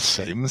 it's the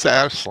same as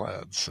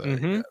Aslan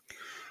saying.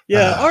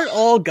 Yeah, aren't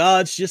all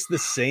gods just the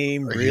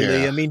same,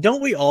 really? Yeah. I mean,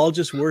 don't we all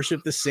just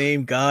worship the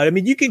same God? I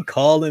mean, you can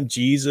call him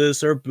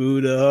Jesus or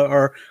Buddha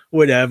or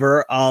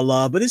whatever,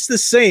 Allah, but it's the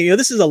same. You know,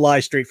 this is a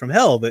lie straight from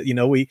hell that, you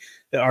know, we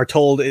are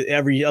told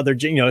every other,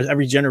 you know,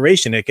 every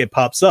generation it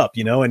pops up,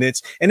 you know, and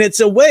it's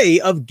a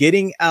way of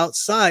getting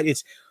outside.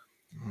 It's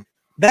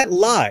that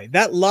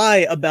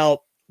lie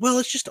about, well,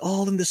 it's just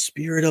all in the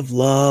spirit of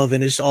love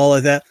and it's all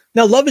of that.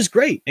 Now, love is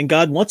great and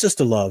God wants us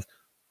to love.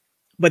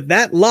 But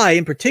that lie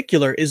in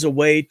particular is a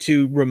way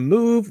to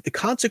remove the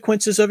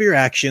consequences of your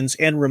actions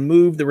and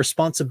remove the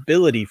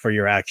responsibility for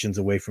your actions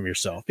away from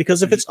yourself.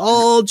 Because if it's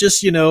all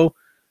just, you know,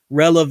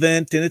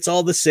 relevant and it's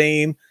all the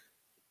same,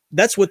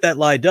 that's what that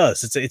lie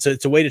does.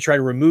 It's a way to try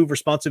to remove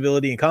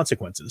responsibility and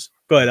consequences.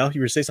 Go ahead, Al. You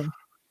were to say something?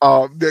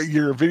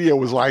 Your video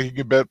was lagging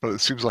a bit, but it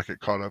seems like it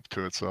caught up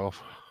to itself.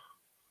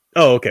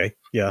 Oh, okay.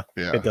 Yeah.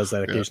 It does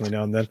that occasionally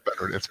now and then.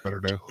 It's better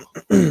now.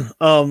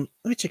 Let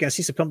me check. I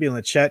see some people in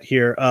the chat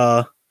here.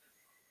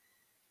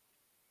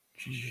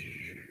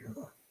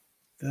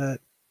 That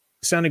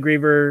Sound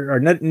Engraver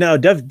or no,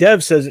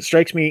 Dev says it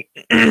strikes me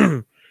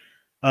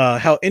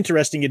how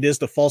interesting it is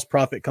the false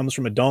prophet comes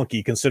from a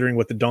donkey, considering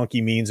what the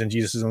donkey means in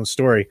Jesus' own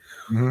story.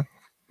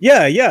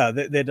 Yeah,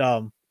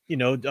 that you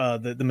know,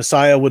 the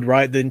Messiah would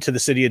ride into the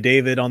city of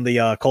David on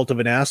the colt of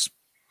an ass.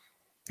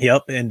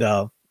 Yep, and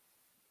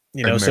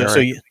you know,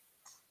 so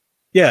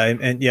yeah,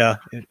 and yeah,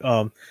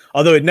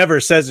 although it never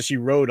says that she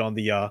rode on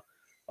the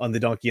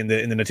donkey in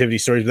the nativity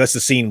stories, but that's the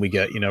scene we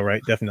get, you know,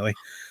 right? Definitely.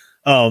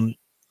 Sound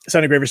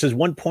Engraver says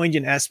one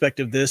poignant aspect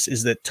of this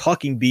is that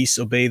talking beasts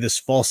obey this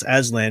false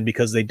Aslan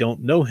because they don't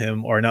know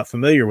him or are not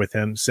familiar with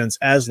him. Since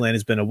Aslan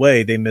has been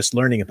away, they miss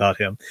learning about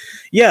him.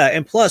 Yeah,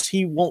 and plus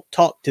he won't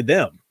talk to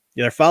them.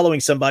 They're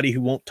following somebody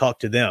who won't talk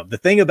to them. The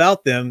thing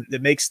about them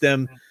that makes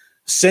them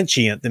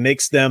sentient, that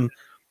makes them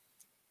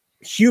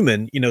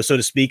human, you know, so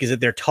to speak, is that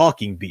they're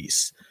talking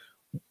beasts.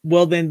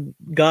 Well, then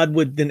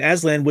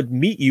Aslan would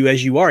meet you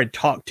as you are and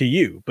talk to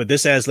you, but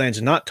this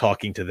Aslan's not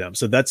talking to them.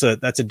 So that's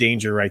a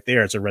danger right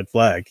there. It's a red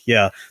flag.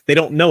 Yeah. They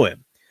don't know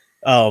him.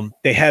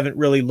 They haven't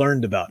really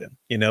learned about him,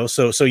 you know?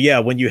 So yeah,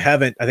 when you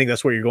haven't, I think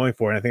that's what you're going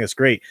for. And I think that's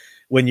great.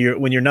 When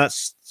you're not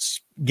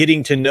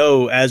getting to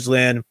know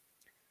Aslan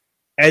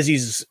as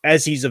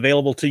he's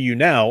available to you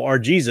now, or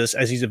Jesus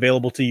as he's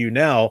available to you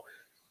now,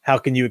 how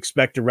can you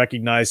expect to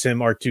recognize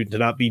him or to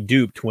not be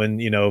duped when,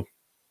 you know,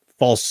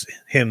 false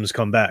hymns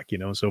come back, you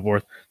know, and so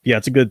forth. Yeah,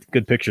 it's a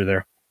good picture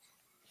there.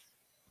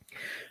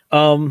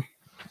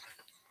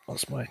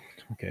 What's my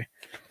okay.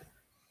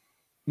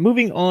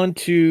 Moving on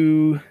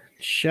to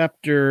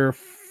chapter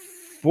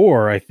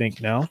 4, I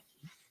think now.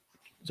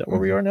 Is that where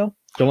we are now?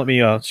 Don't let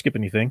me skip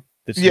anything.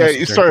 Yeah,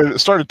 you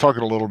started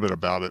talking a little bit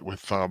about it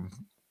with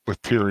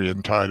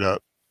Tyrion tied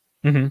up.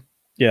 Mm-hmm.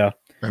 Yeah.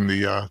 And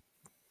the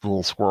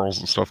little squirrels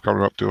and stuff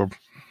coming up to him.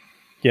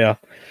 Yeah.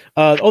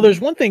 There's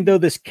one thing though.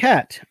 This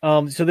cat.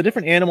 So the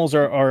different animals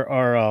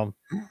are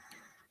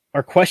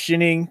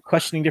questioning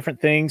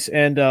different things,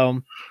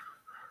 and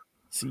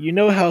so you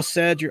know how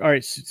sad you're. All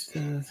right,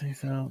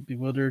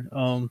 bewildered.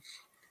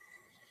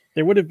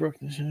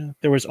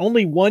 There was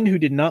only one who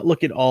did not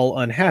look at all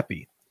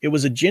unhappy. It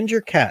was a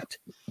ginger cat,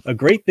 a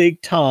great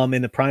big Tom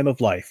in the prime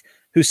of life,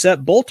 who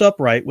sat bolt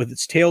upright with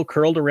its tail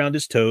curled around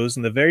his toes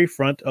in the very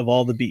front of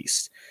all the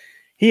beasts.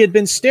 He had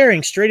been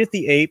staring straight at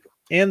the ape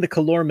and the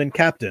Calorman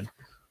captain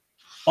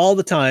all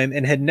the time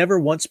and had never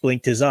once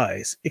blinked his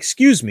eyes.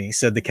 "Excuse me,"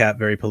 said the cat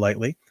very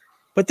politely,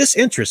 "but this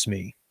interests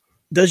me.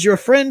 Does your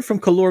friend from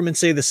Calorman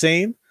say the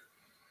same?"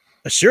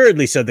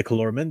 "Assuredly," said the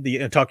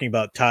Calorman, talking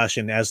about Tash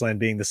and Aslan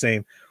being the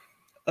same.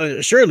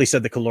 "Assuredly,"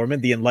 said the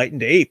Calorman, "the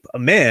enlightened ape, a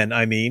man,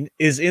 I mean,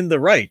 is in the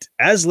right.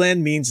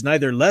 Aslan means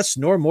neither less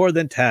nor more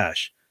than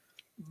Tash."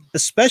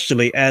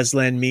 "Especially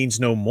Aslan means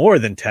no more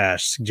than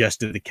Tash,"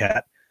 suggested the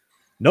cat.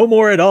 "No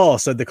more at all,"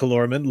 said the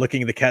Calorman,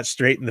 looking the cat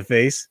straight in the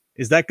face.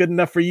 "Is that good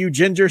enough for you,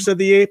 Ginger?" said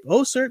the ape.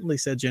 "Oh, certainly,"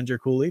 said Ginger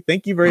coolly.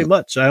 "Thank you very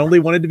much. I only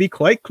wanted to be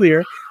quite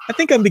clear. I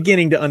think I'm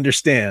beginning to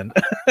understand."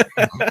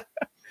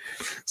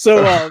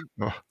 So,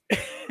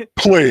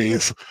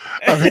 please.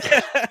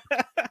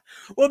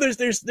 Well,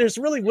 there's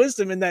really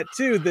wisdom in that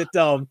too.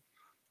 That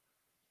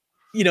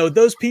you know,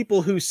 those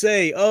people who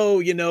say,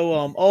 "Oh, you know,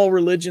 all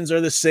religions are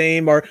the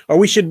same," or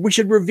we should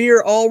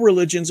revere all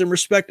religions and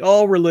respect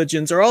all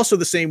religions, are also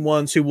the same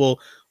ones who will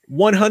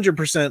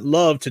 100%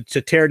 love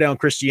to tear down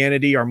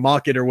Christianity or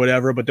mock it or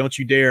whatever, but don't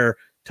you dare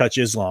touch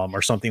Islam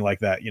or something like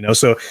that, you know?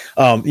 So,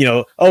 you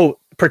know,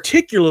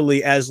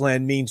 particularly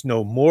Aslan means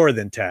no more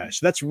than Tash.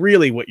 That's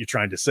really what you're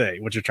trying to say,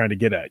 what you're trying to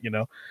get at, you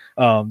know?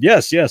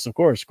 Yes, of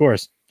course.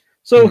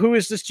 So who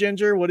is this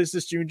Ginger? What is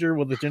this Ginger?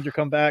 Will the Ginger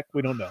come back?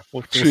 We don't know.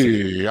 We'll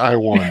see. I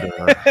wonder.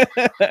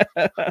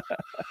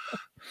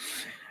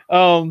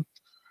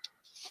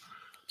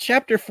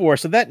 Chapter 4.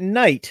 So that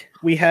night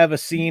we have a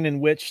scene in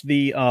which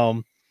the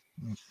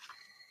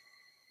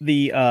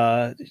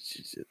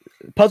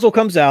puzzle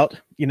comes out,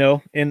 you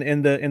know,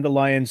 in the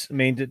lion's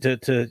mane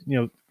to you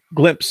know,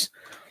 glimpse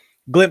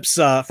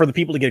for the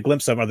people to get a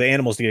glimpse of him, or the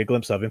animals to get a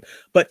glimpse of him.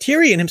 But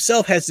Tyrion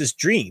himself has this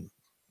dream.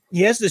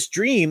 He has this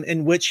dream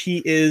in which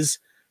he is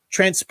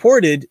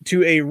transported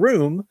to a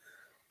room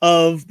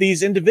of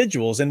these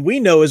individuals, and we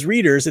know as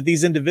readers that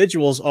these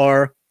individuals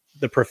are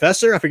the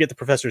professor. I forget the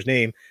professor's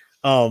name.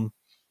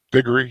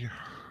 Diggory,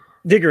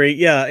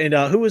 yeah. And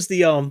who was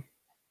the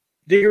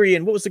Diggory,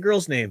 and what was the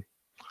girl's name?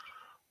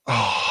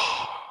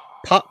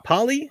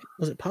 Polly?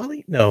 Was it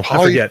Polly? No,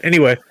 Polly, I forget.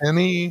 Anyway,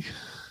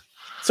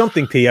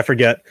 something P, I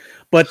forget.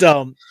 But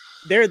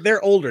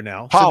they're older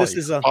now. Polly, so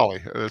this is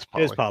Polly. It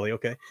is Polly.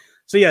 Okay.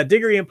 So yeah,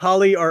 Diggory and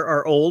Polly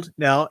are old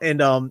now,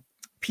 and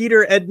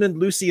Peter, Edmund,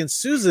 Lucy, and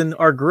Susan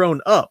are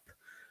grown up.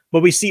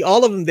 But we see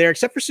all of them there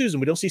except for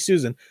Susan. We don't see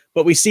Susan,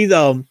 but we see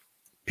the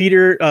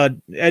Peter,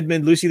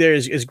 Edmund, Lucy there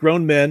is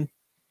grown men.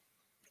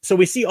 So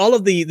we see all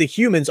of the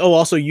humans. Oh,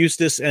 also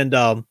Eustace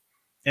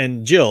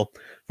and Jill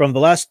from the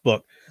last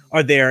book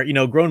are there, you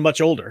know, grown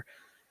much older.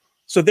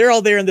 So they're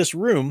all there in this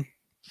room.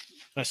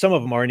 Some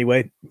of them are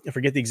anyway. I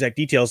forget the exact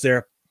details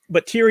there.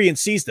 But Tyrion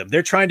sees them.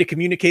 They're trying to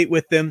communicate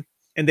with them,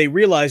 and they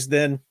realize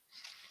then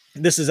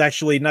this is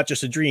actually not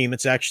just a dream.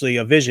 It's actually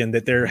a vision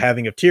that they're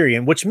having of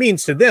Tyrion, which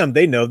means to them,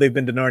 they know they've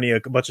been to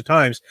Narnia a bunch of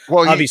times.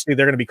 Well, obviously,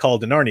 they're going to be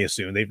called to Narnia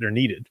soon. They're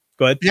needed.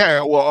 Go ahead.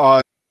 Yeah,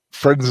 well,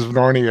 Friends of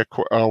Narnia,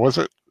 was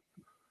it?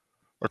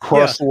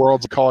 Across the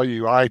worlds call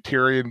you, I,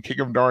 Tyrion,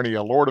 King of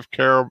Narnia, Lord of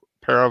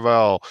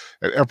Paravel,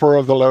 and Emperor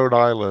of the Lone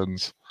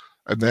Islands.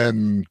 And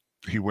then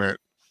he went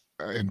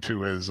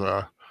into his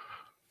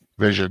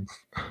vision.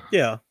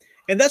 Yeah,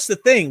 and that's the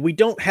thing. We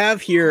don't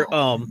have here...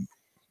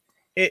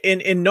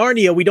 In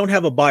Narnia, we don't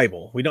have a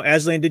Bible. We don't.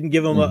 Aslan didn't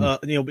give them a.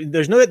 You know,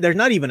 there's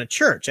not even a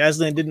church.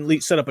 Aslan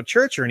didn't set up a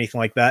church or anything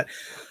like that.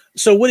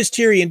 So what does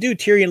Tyrion do?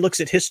 Tyrion looks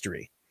at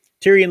history.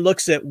 Tyrion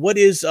looks at what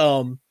is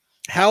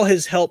how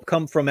has help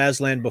come from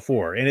Aslan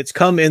before, and it's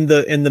come in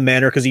the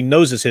manner because he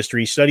knows his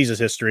history, studies his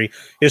history,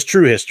 his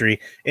true history,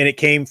 and it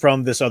came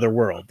from this other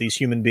world. These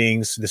human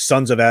beings, the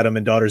sons of Adam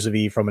and daughters of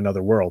Eve, from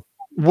another world.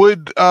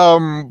 Would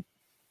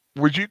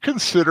you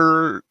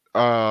consider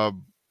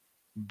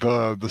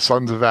the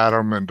sons of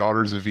Adam and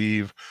daughters of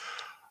Eve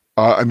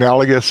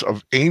analogous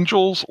of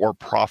angels or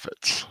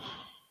prophets?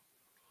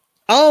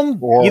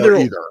 Or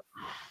either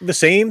the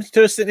same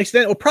to an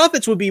extent. Well,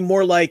 prophets would be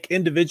more like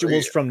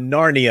individuals from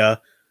Narnia.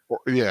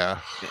 Yeah,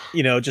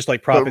 you know, just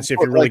like prophets, if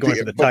you're really going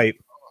for the type.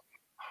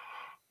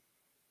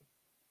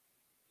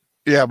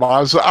 Yeah, but I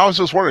was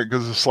just wondering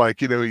because it's like,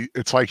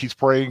 it's like he's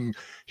praying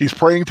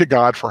to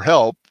God for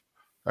help,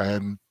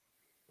 and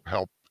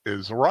help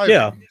is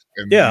arriving.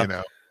 And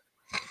Yeah.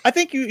 I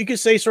think you could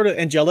say sort of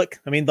angelic.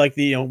 I mean, like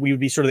we would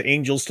be sort of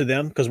angels to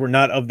them because we're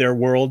not of their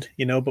world,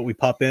 but we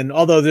pop in.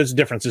 Although there's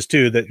differences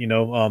too that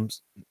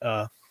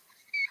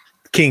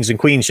kings and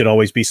queens should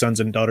always be sons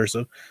and daughters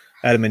of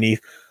Adam and Eve.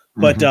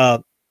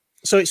 But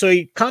so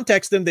he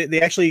contacts them.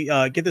 They actually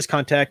get this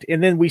contact,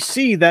 and then we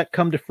see that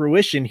come to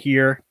fruition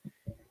here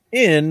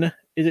in,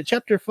 is it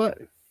chapter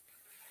 5?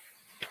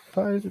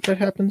 That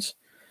happens.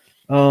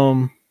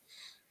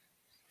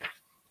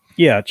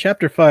 Yeah,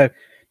 chapter 5.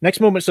 Next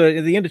moment, so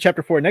at the end of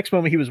chapter 4, next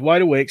moment he was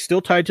wide awake,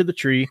 still tied to the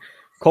tree,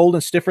 cold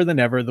and stiffer than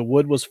ever. The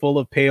wood was full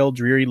of pale,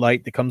 dreary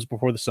light that comes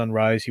before the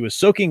sunrise. He was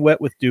soaking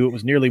wet with dew. It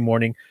was nearly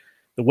morning.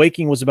 The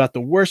waking was about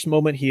the worst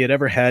moment he had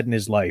ever had in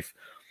his life.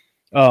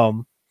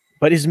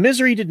 But his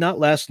misery did not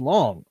last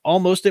long.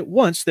 Almost at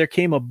once there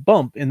came a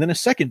bump and then a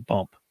second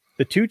bump.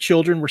 The two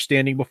children were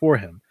standing before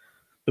him.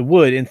 The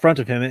wood in front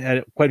of him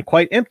had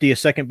quite empty a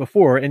second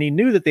before, and he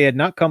knew that they had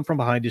not come from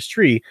behind his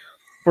tree,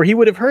 for he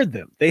would have heard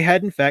them. They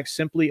had, in fact,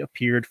 simply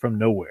appeared from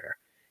nowhere.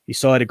 He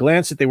saw at a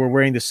glance that they were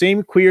wearing the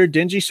same queer,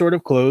 dingy sort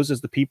of clothes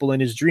as the people in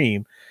his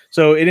dream.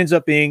 So it ends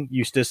up being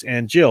Eustace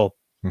and Jill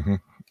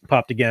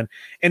popped again.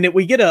 And that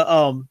we get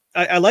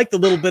I like the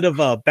little bit of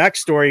a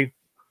backstory,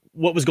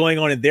 what was going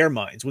on in their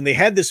minds. When they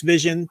had this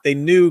vision, they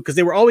knew, because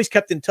they were always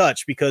kept in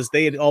touch because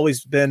they had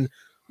always been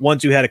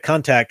ones who had a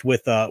contact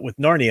with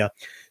Narnia.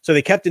 So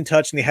they kept in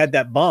touch and they had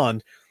that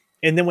bond.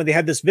 And then when they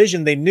had this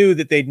vision, they knew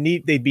that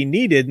they'd be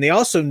needed. And they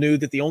also knew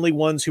that the only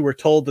ones who were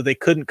told that they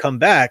couldn't come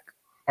back,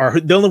 or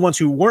the only ones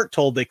who weren't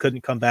told they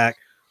couldn't come back,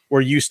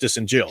 were Eustace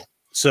and Jill.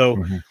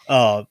 So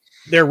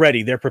they're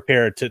ready. They're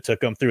prepared to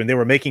come through. And they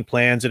were making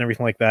plans and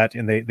everything like that.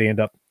 And they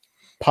end up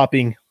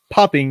popping,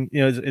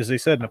 as they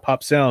said, in a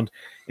pop sound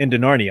into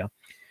Narnia.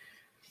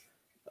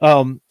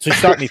 So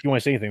stop me if you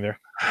want to say anything there.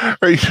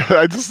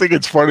 I just think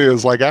it's funny.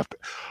 Is like after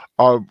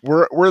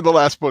we're in the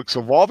last book,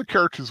 so of all the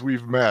characters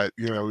we've met,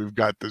 we've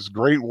got this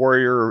great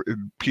warrior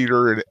in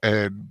Peter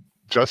and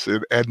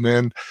Justin,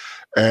 Edmund,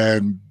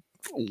 and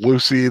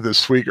Lucy, the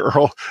sweet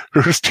girl.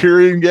 Who's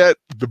Tyrion get?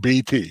 The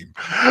B team.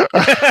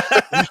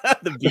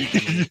 The B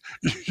team.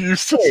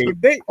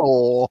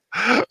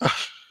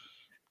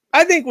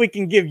 I think we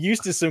can give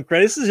Eustace some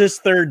credit. This is his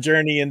third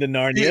journey into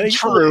Narnia. Yeah,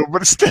 true,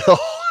 but still.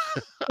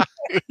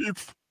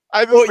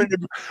 I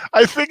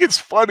think it's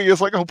funny. It's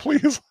like, oh,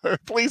 please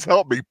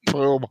help me.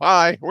 Boom.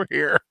 Hi, we're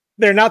here.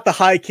 They're not the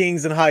high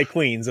kings and high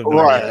queens of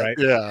Narnia, right?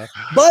 Yeah.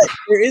 But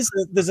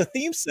there's a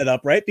theme set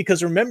up, right?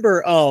 Because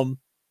remember, oh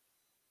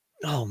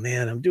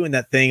man, I'm doing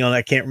that thing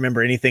I can't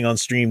remember anything on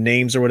stream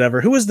names or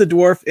whatever. Who was the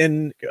dwarf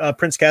in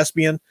Prince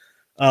Caspian?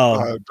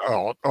 Oh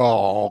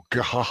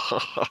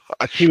god.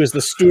 He was the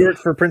steward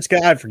for Prince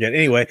I forget.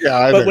 Anyway,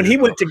 but when he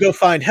went to go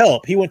find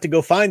help, he went to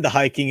go find the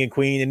High King and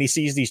Queen, and he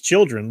sees these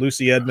children,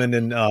 Lucy, Edmund,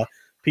 and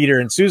Peter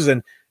and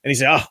Susan, and he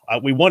said,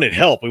 we wanted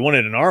help. We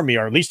wanted an army,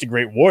 or at least a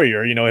great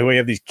warrior. We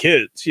have these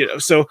kids.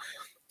 So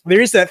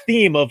there is that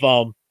theme of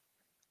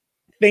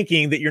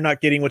thinking that you're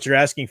not getting what you're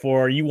asking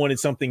for, or you wanted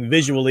something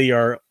visually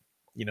or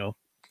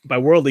by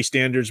worldly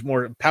standards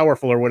more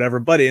powerful or whatever,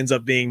 but it ends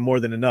up being more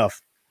than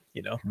enough.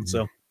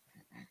 So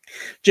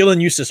Jill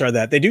and Eustace are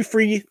that. They do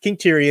free King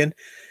Tyrion,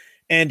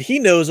 and he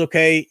knows what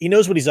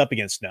he's up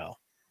against now.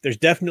 There's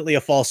definitely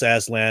a false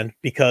Aslan,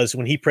 because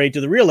when he prayed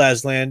to the real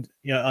Aslan,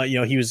 he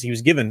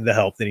was given the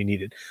help that he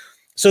needed.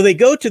 So they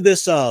go to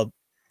this kind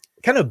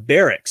of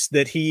barracks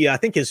that I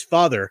think his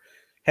father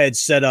had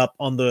set up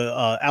on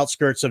the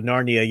outskirts of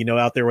Narnia,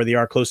 out there where they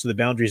are close to the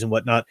boundaries and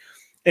whatnot.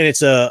 And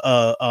it's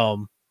a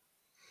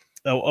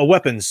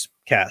weapons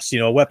cast,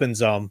 a weapons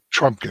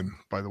Trumpkin,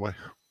 by the way.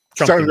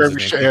 Soundgraver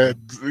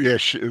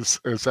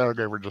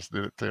just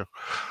did it too.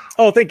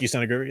 Oh, thank you,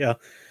 Soundgraver.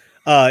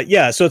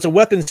 Yeah. So it's a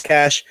weapons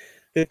cache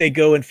that they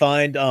go and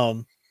find.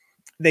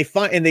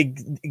 They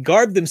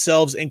garb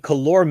themselves in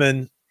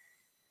Calorman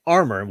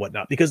armor and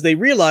whatnot, because they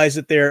realize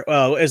that they're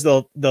as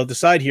they'll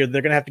decide here,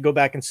 they're going to have to go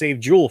back and save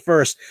Jewel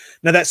first.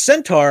 Now that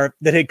centaur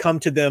that had come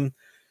to them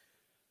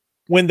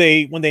when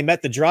they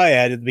met the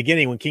Dryad at the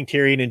beginning, when King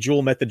Tyrion and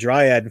Jewel met the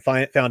Dryad and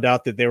found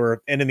out that there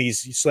were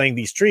enemies slaying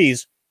these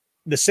trees,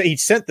 he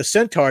sent the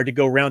centaur to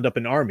go round up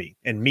an army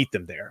and meet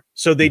them there.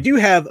 So they do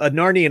have a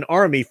Narnian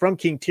army from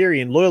King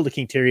Tyrion, loyal to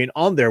King Tyrion,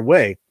 on their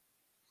way.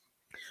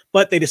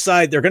 But they're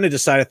going to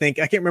decide, I think,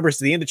 I can't remember if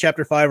it's the end of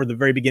chapter 5 or the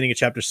very beginning of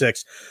chapter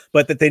 6,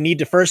 but that they need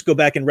to first go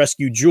back and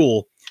rescue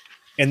Jewel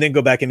and then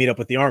go back and meet up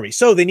with the army.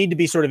 So they need to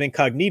be sort of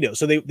incognito.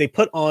 So they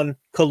put on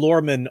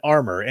Calorman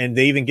armor, and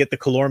they even get the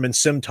Calorman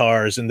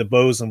scimitars and the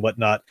bows and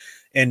whatnot.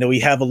 And we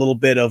have a little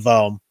bit of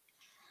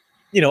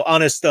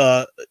honest.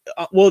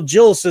 Well,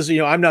 Jill says,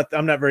 I'm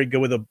not very good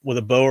with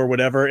a bow or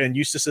whatever, and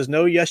Eustace says,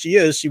 no, yes, she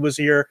is. She was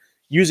here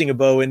using a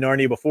bow in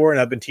Narnia before, and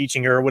I've been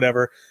teaching her or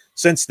whatever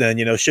since then.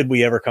 Should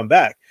we ever come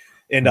back?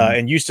 And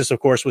and Eustace,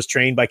 of course, was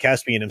trained by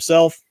Caspian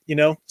himself.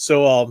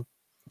 So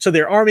so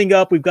they're arming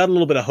up. We've got a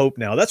little bit of hope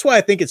now. That's why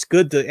I think it's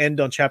good to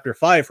end on chapter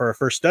 5 for our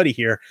first study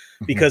here,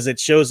 because it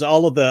shows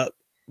all of the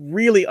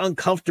really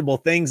uncomfortable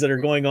things that are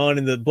going on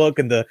in the book,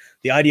 and the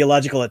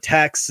ideological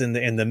attacks and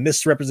the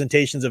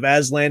misrepresentations of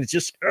Aslan. It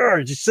just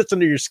sits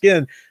under your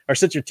skin, or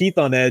sets your teeth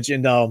on edge.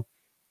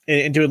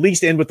 And to at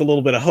least end with a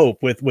little bit of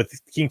hope, with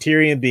King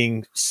Tyrion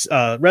being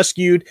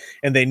rescued,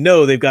 and they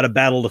know they've got a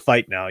battle to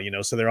fight now,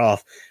 so they're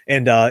off.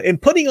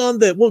 And putting on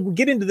we'll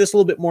get into this a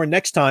little bit more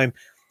next time,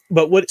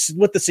 but what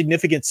the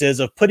significance is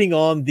of putting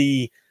on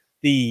the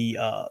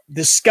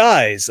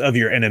disguise of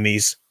your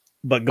enemies,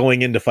 but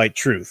going in to fight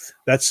truth.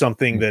 That's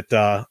something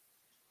that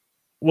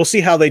we'll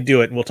see how they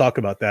do it, and we'll talk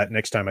about that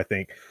next time, I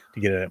think, to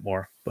get at it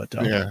more. But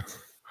yeah,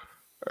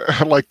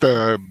 I like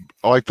the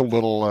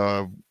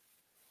little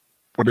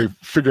when they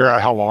figure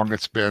out how long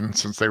it's been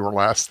since they were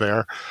last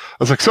there. I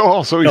was like,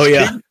 so he's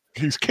king.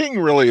 He's king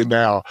really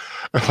now.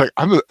 I was like,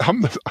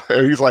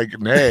 he's like,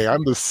 nay,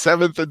 I'm the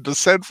 7th in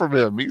descent from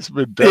him. He's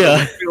been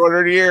dead for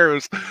 200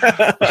 years.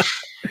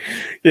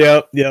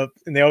 Yep.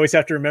 And they always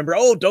have to remember,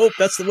 oh, dope,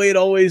 that's the way it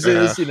always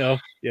is,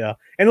 Yeah.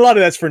 And a lot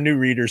of that's for new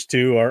readers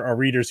too, or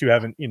readers who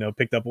haven't,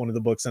 picked up one of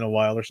the books in a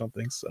while or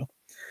something. So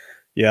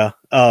yeah.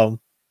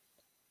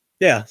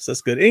 Yeah, so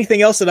that's good.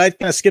 Anything else that I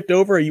kind of skipped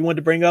over, or you wanted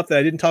to bring up that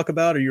I didn't talk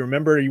about, or you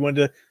remember, or you wanted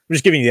to? I'm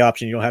just giving you the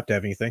option. You don't have to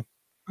have anything.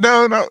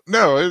 No.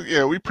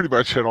 Yeah, we pretty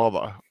much hit all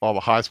the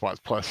high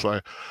spots. Plus,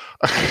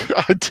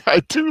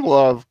 I do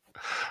love.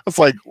 It's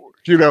like,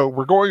 we're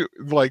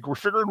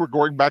figuring we're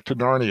going back to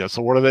Narnia.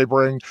 So what do they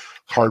bring?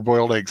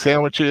 Hard-boiled egg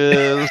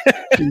sandwiches,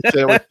 cheese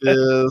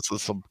sandwiches,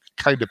 and some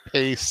kind of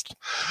paste.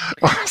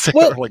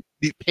 Well, like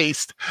meat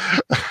paste.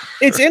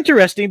 It's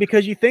interesting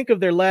because you think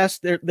of their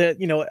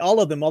all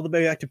of them, all the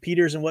way back to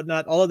Peter's and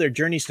whatnot, all of their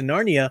journeys to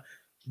Narnia,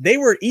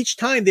 each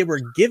time they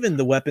were given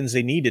the weapons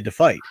they needed to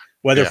fight,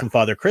 whether from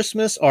Father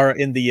Christmas or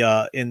in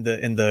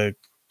the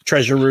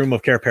treasure room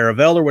of Cair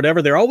Paravel or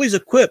whatever. They're always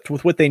equipped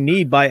with what they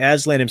need by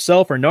Aslan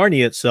himself or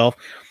Narnia itself.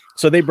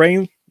 So they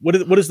bring what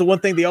is the one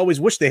thing they always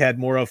wish they had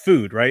more of?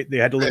 Food, right? They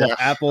had to live off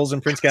apples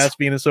and Prince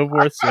Caspian and so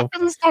forth. So I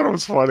just thought it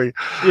was funny.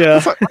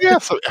 Yeah.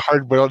 Like, so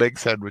hard-boiled egg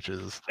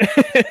sandwiches.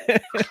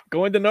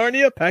 Going to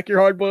Narnia, pack your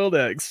hard-boiled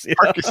eggs.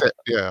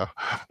 Yeah.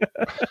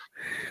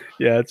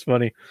 Yeah, it's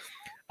funny.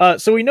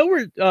 So we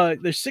know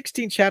there's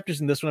 16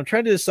 chapters in this one. I'm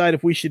trying to decide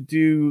if we should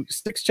do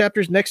 6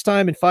 chapters next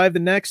time and 5 the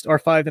next, or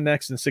 5 the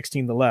next and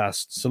 16 the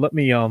last. So let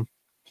me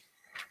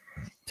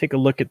take a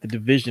look at the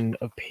division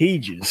of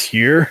pages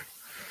here.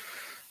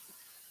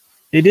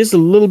 It is a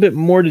little bit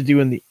more to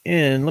do in the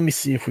end. Let me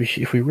see if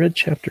we read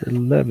chapter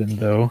 11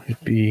 though.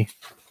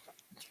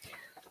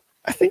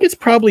 I think it's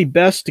probably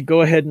best to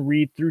go ahead and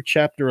read through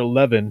chapter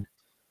 11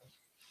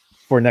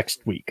 for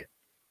next week.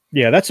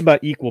 Yeah, that's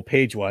about equal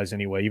page-wise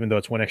anyway, even though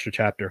it's one extra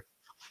chapter.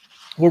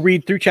 We'll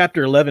read through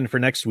chapter 11 for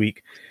next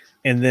week,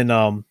 and then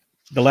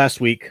the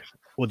last week,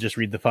 we'll just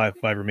read the five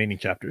remaining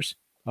chapters,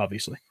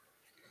 obviously.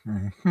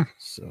 Mm-hmm.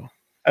 So,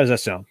 how does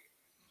that sound?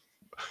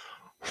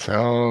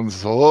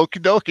 Sounds okie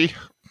dokie.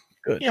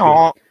 Good.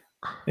 Yeah.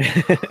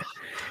 Good.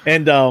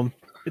 And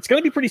it's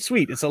going to be pretty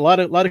sweet. It's a lot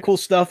of cool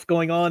stuff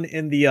going on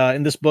in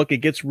this book. It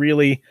gets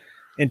really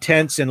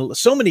intense, and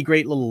so many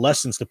great little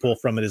lessons to pull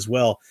from it as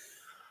well.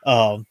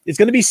 It's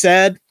going to be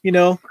sad,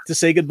 to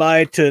say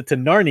goodbye to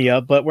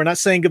Narnia, but we're not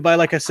saying goodbye,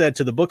 like I said,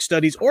 to the book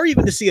studies or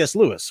even to C.S.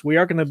 Lewis. We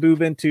are going to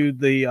move into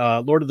the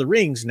Lord of the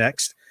Rings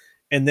next,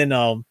 and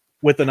then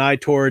with an eye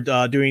toward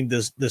doing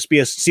the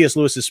C.S.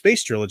 Lewis's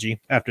space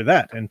trilogy after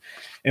that.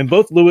 And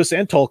both Lewis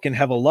and Tolkien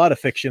have a lot of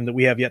fiction that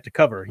we have yet to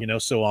cover,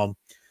 so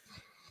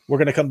we're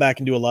going to come back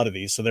and do a lot of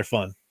these, so they're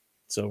fun.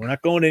 So we're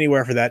not going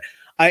anywhere for that.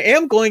 I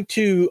am going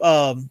to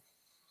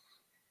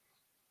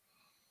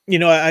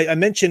I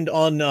mentioned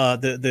on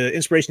the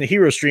Inspiration to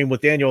Hero stream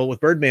with Daniel, with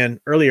Birdman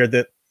earlier,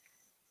 that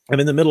I'm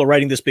in the middle of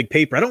writing this big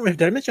paper. I don't know if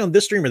did I mention on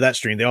this stream or that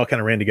stream. They all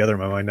kind of ran together in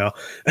my mind now.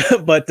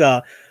 But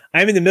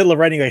I'm in the middle of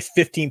writing a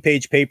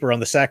 15-page paper on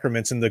the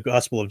sacraments in the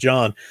Gospel of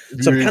John.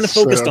 So I'm kind of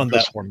focused on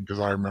that one, because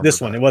I remember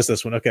this one. It was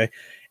this one. Okay.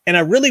 And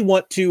I really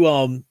want to,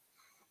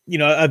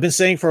 I've been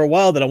saying for a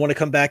while that I want to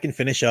come back and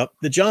finish up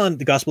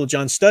the Gospel of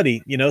John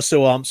study,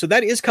 so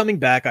that is coming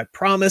back. I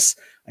promise.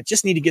 I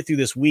just need to get through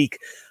this week.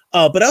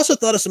 But I also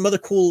thought of some other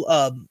cool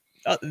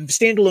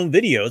standalone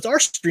videos, our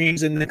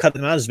streams, and then cut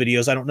them out as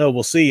videos. I don't know.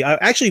 We'll see. I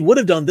actually would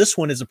have done this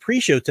one as a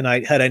pre-show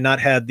tonight had I not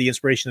had the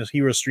Inspiration of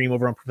Hero stream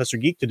over on Professor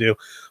Geek to do.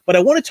 But I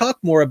want to talk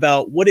more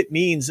about what it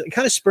means. It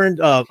kind of spurned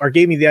or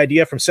gave me the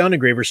idea from Sound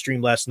Engraver's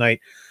stream last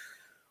night,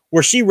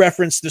 where she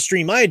referenced the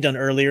stream I had done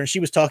earlier, and she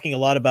was talking a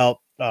lot about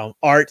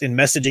art and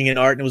messaging in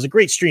art. And it was a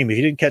great stream. If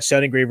you didn't catch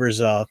Sound Engraver's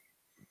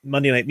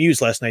Monday Night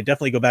Muse last night,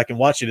 definitely go back and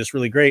watch it. It's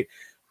really great.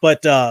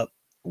 But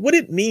what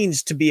it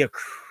means to be a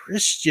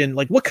Christian,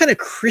 like what kind of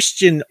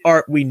Christian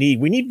art we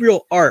need. We need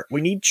real art. We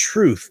need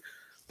truth.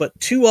 But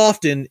too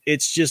often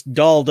it's just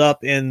dolled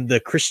up in the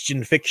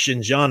Christian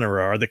fiction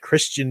genre or the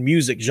Christian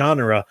music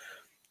genre.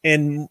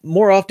 And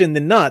more often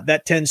than not,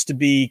 that tends to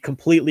be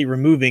completely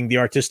removing the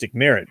artistic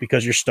merit,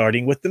 because you're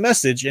starting with the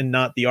message and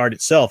not the art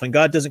itself. And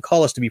God doesn't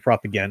call us to be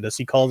propagandists.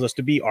 He calls us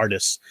to be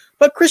artists,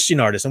 but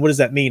Christian artists. And what does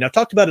that mean? I've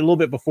talked about it a little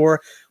bit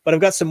before, but I've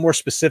got some more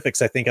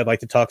specifics I think I'd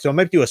like to talk. So I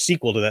might do a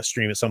sequel to that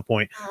stream at some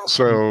point.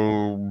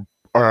 So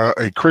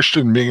a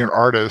Christian being an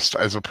artist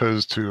as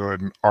opposed to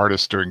an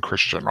artist doing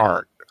Christian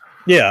art.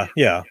 Yeah.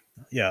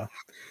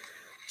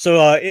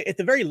 So at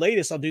the very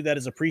latest, I'll do that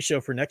as a pre-show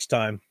for next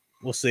time.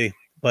 We'll see.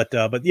 But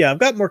yeah, I've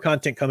got more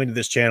content coming to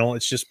this channel.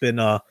 It's just been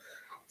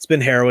it's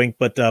been harrowing,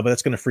 but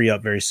that's going to free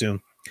up very soon.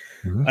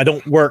 Mm-hmm. I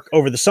don't work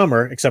over the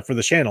summer except for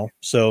the channel,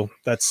 so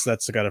that's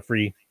got a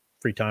free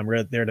time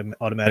right there to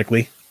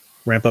automatically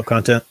ramp up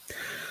content.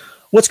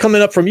 What's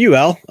coming up from you,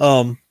 Al?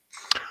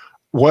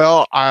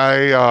 Well,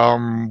 I are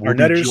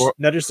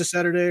Netters this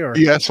Saturday, or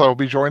yes, I'll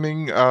be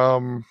joining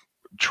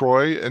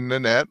Troy and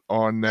Nanette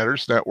on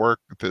Netters Network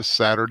this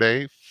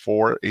Saturday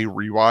for a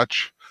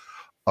rewatch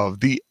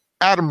of the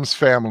Addams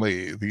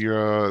Family, the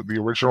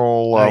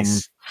original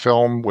nice.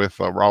 Film with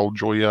Raul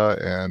Julia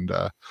and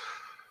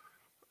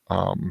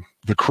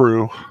the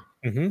crew.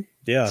 Mm-hmm.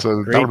 Yeah,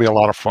 so great. That'll be a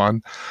lot of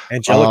fun.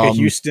 Angelica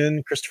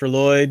Houston, Christopher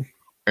Lloyd.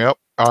 Yep,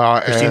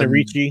 Christina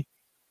Ricci.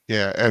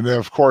 Yeah, and then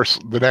of course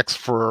the next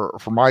for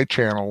my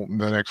channel,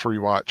 the next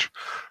rewatch,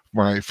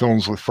 my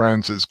films with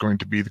friends is going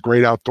to be The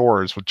Great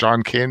Outdoors with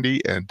John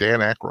Candy and Dan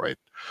Aykroyd.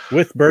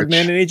 With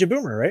Birdman and Age of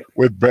Boomer, right?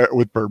 With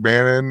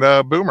Birdman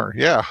and Boomer,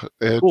 yeah.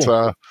 It's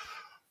cool.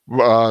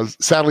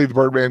 Sadly, the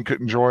Birdman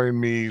couldn't join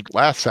me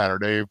last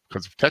Saturday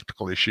because of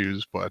technical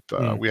issues, but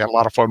we had a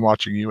lot of fun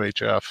watching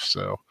UHF.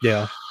 So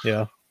yeah,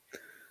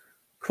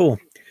 cool.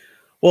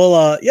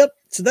 Well, yep.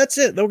 So that's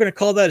it. We're gonna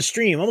call that a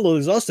stream. I'm a little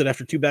exhausted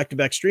after 2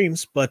 back-to-back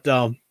streams, but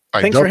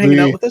thanks for hanging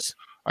out with us.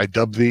 I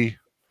dub thee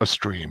a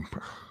stream.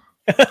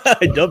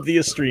 I dubbed thee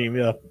a stream.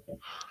 Yeah.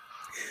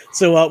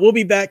 So we'll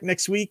be back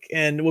next week,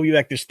 and we'll be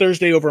back this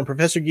Thursday over on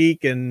Professor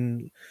Geek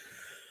and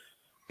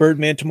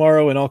Birdman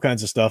tomorrow and all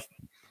kinds of stuff.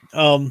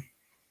 Sound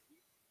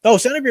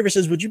Engraver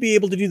says, would you be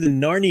able to do the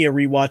Narnia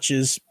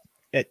rewatches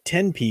at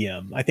 10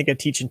 p.m.? I think I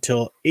teach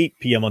until 8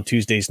 p.m. on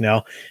Tuesdays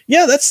now.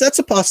 Yeah, that's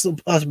a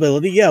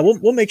possibility. Yeah,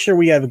 we'll make sure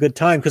we have a good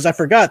time, because I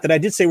forgot that I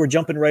did say we're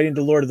jumping right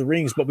into Lord of the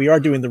Rings, but we are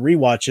doing the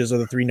rewatches of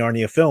the 3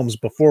 Narnia films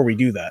before we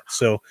do that.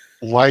 So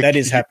that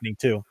is happening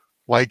too.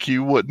 Like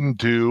you wouldn't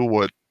do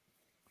what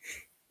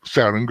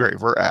Sound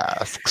Engraver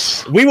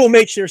asks. We will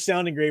make sure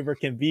Sound Engraver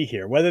can be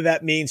here, whether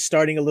that means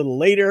starting a little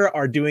later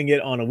or doing it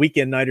on a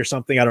weekend night or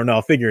something. I don't know.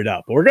 I'll figure it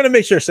out, but we're going to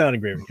make sure Sound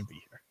Engraver can be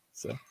here.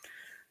 So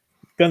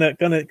gonna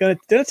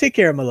take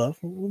care of my love.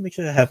 We'll make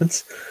sure that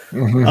happens.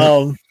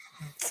 Mm-hmm.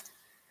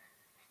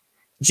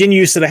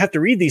 Jinyu said, I have to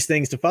read these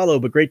things to follow,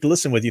 but great to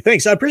listen with you.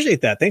 Thanks. I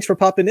appreciate that. Thanks for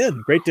popping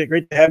in. Great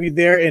to have you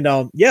there.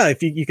 And yeah,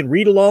 if you can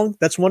read along,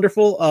 that's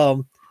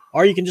wonderful.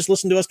 Or you can just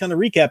listen to us kind of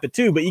recap it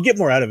too, but you get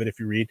more out of it if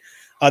you read.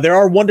 There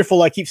are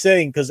wonderful, I keep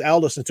saying, because Al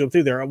listens to them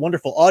too, there are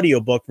wonderful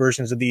audiobook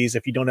versions of these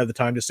if you don't have the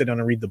time to sit down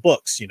and read the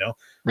books, you know.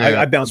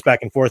 Yeah. I bounce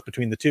back and forth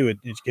between the two, and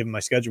given my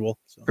schedule.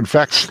 So. In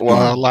fact,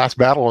 Last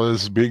Battle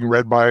is being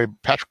read by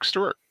Patrick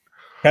Stewart.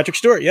 Patrick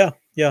Stewart, yeah.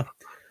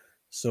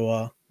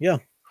 So, yeah.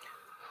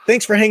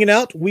 Thanks for hanging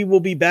out. We will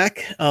be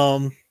back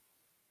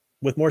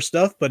with more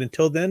stuff, but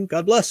until then,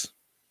 God bless.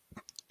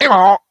 Hey,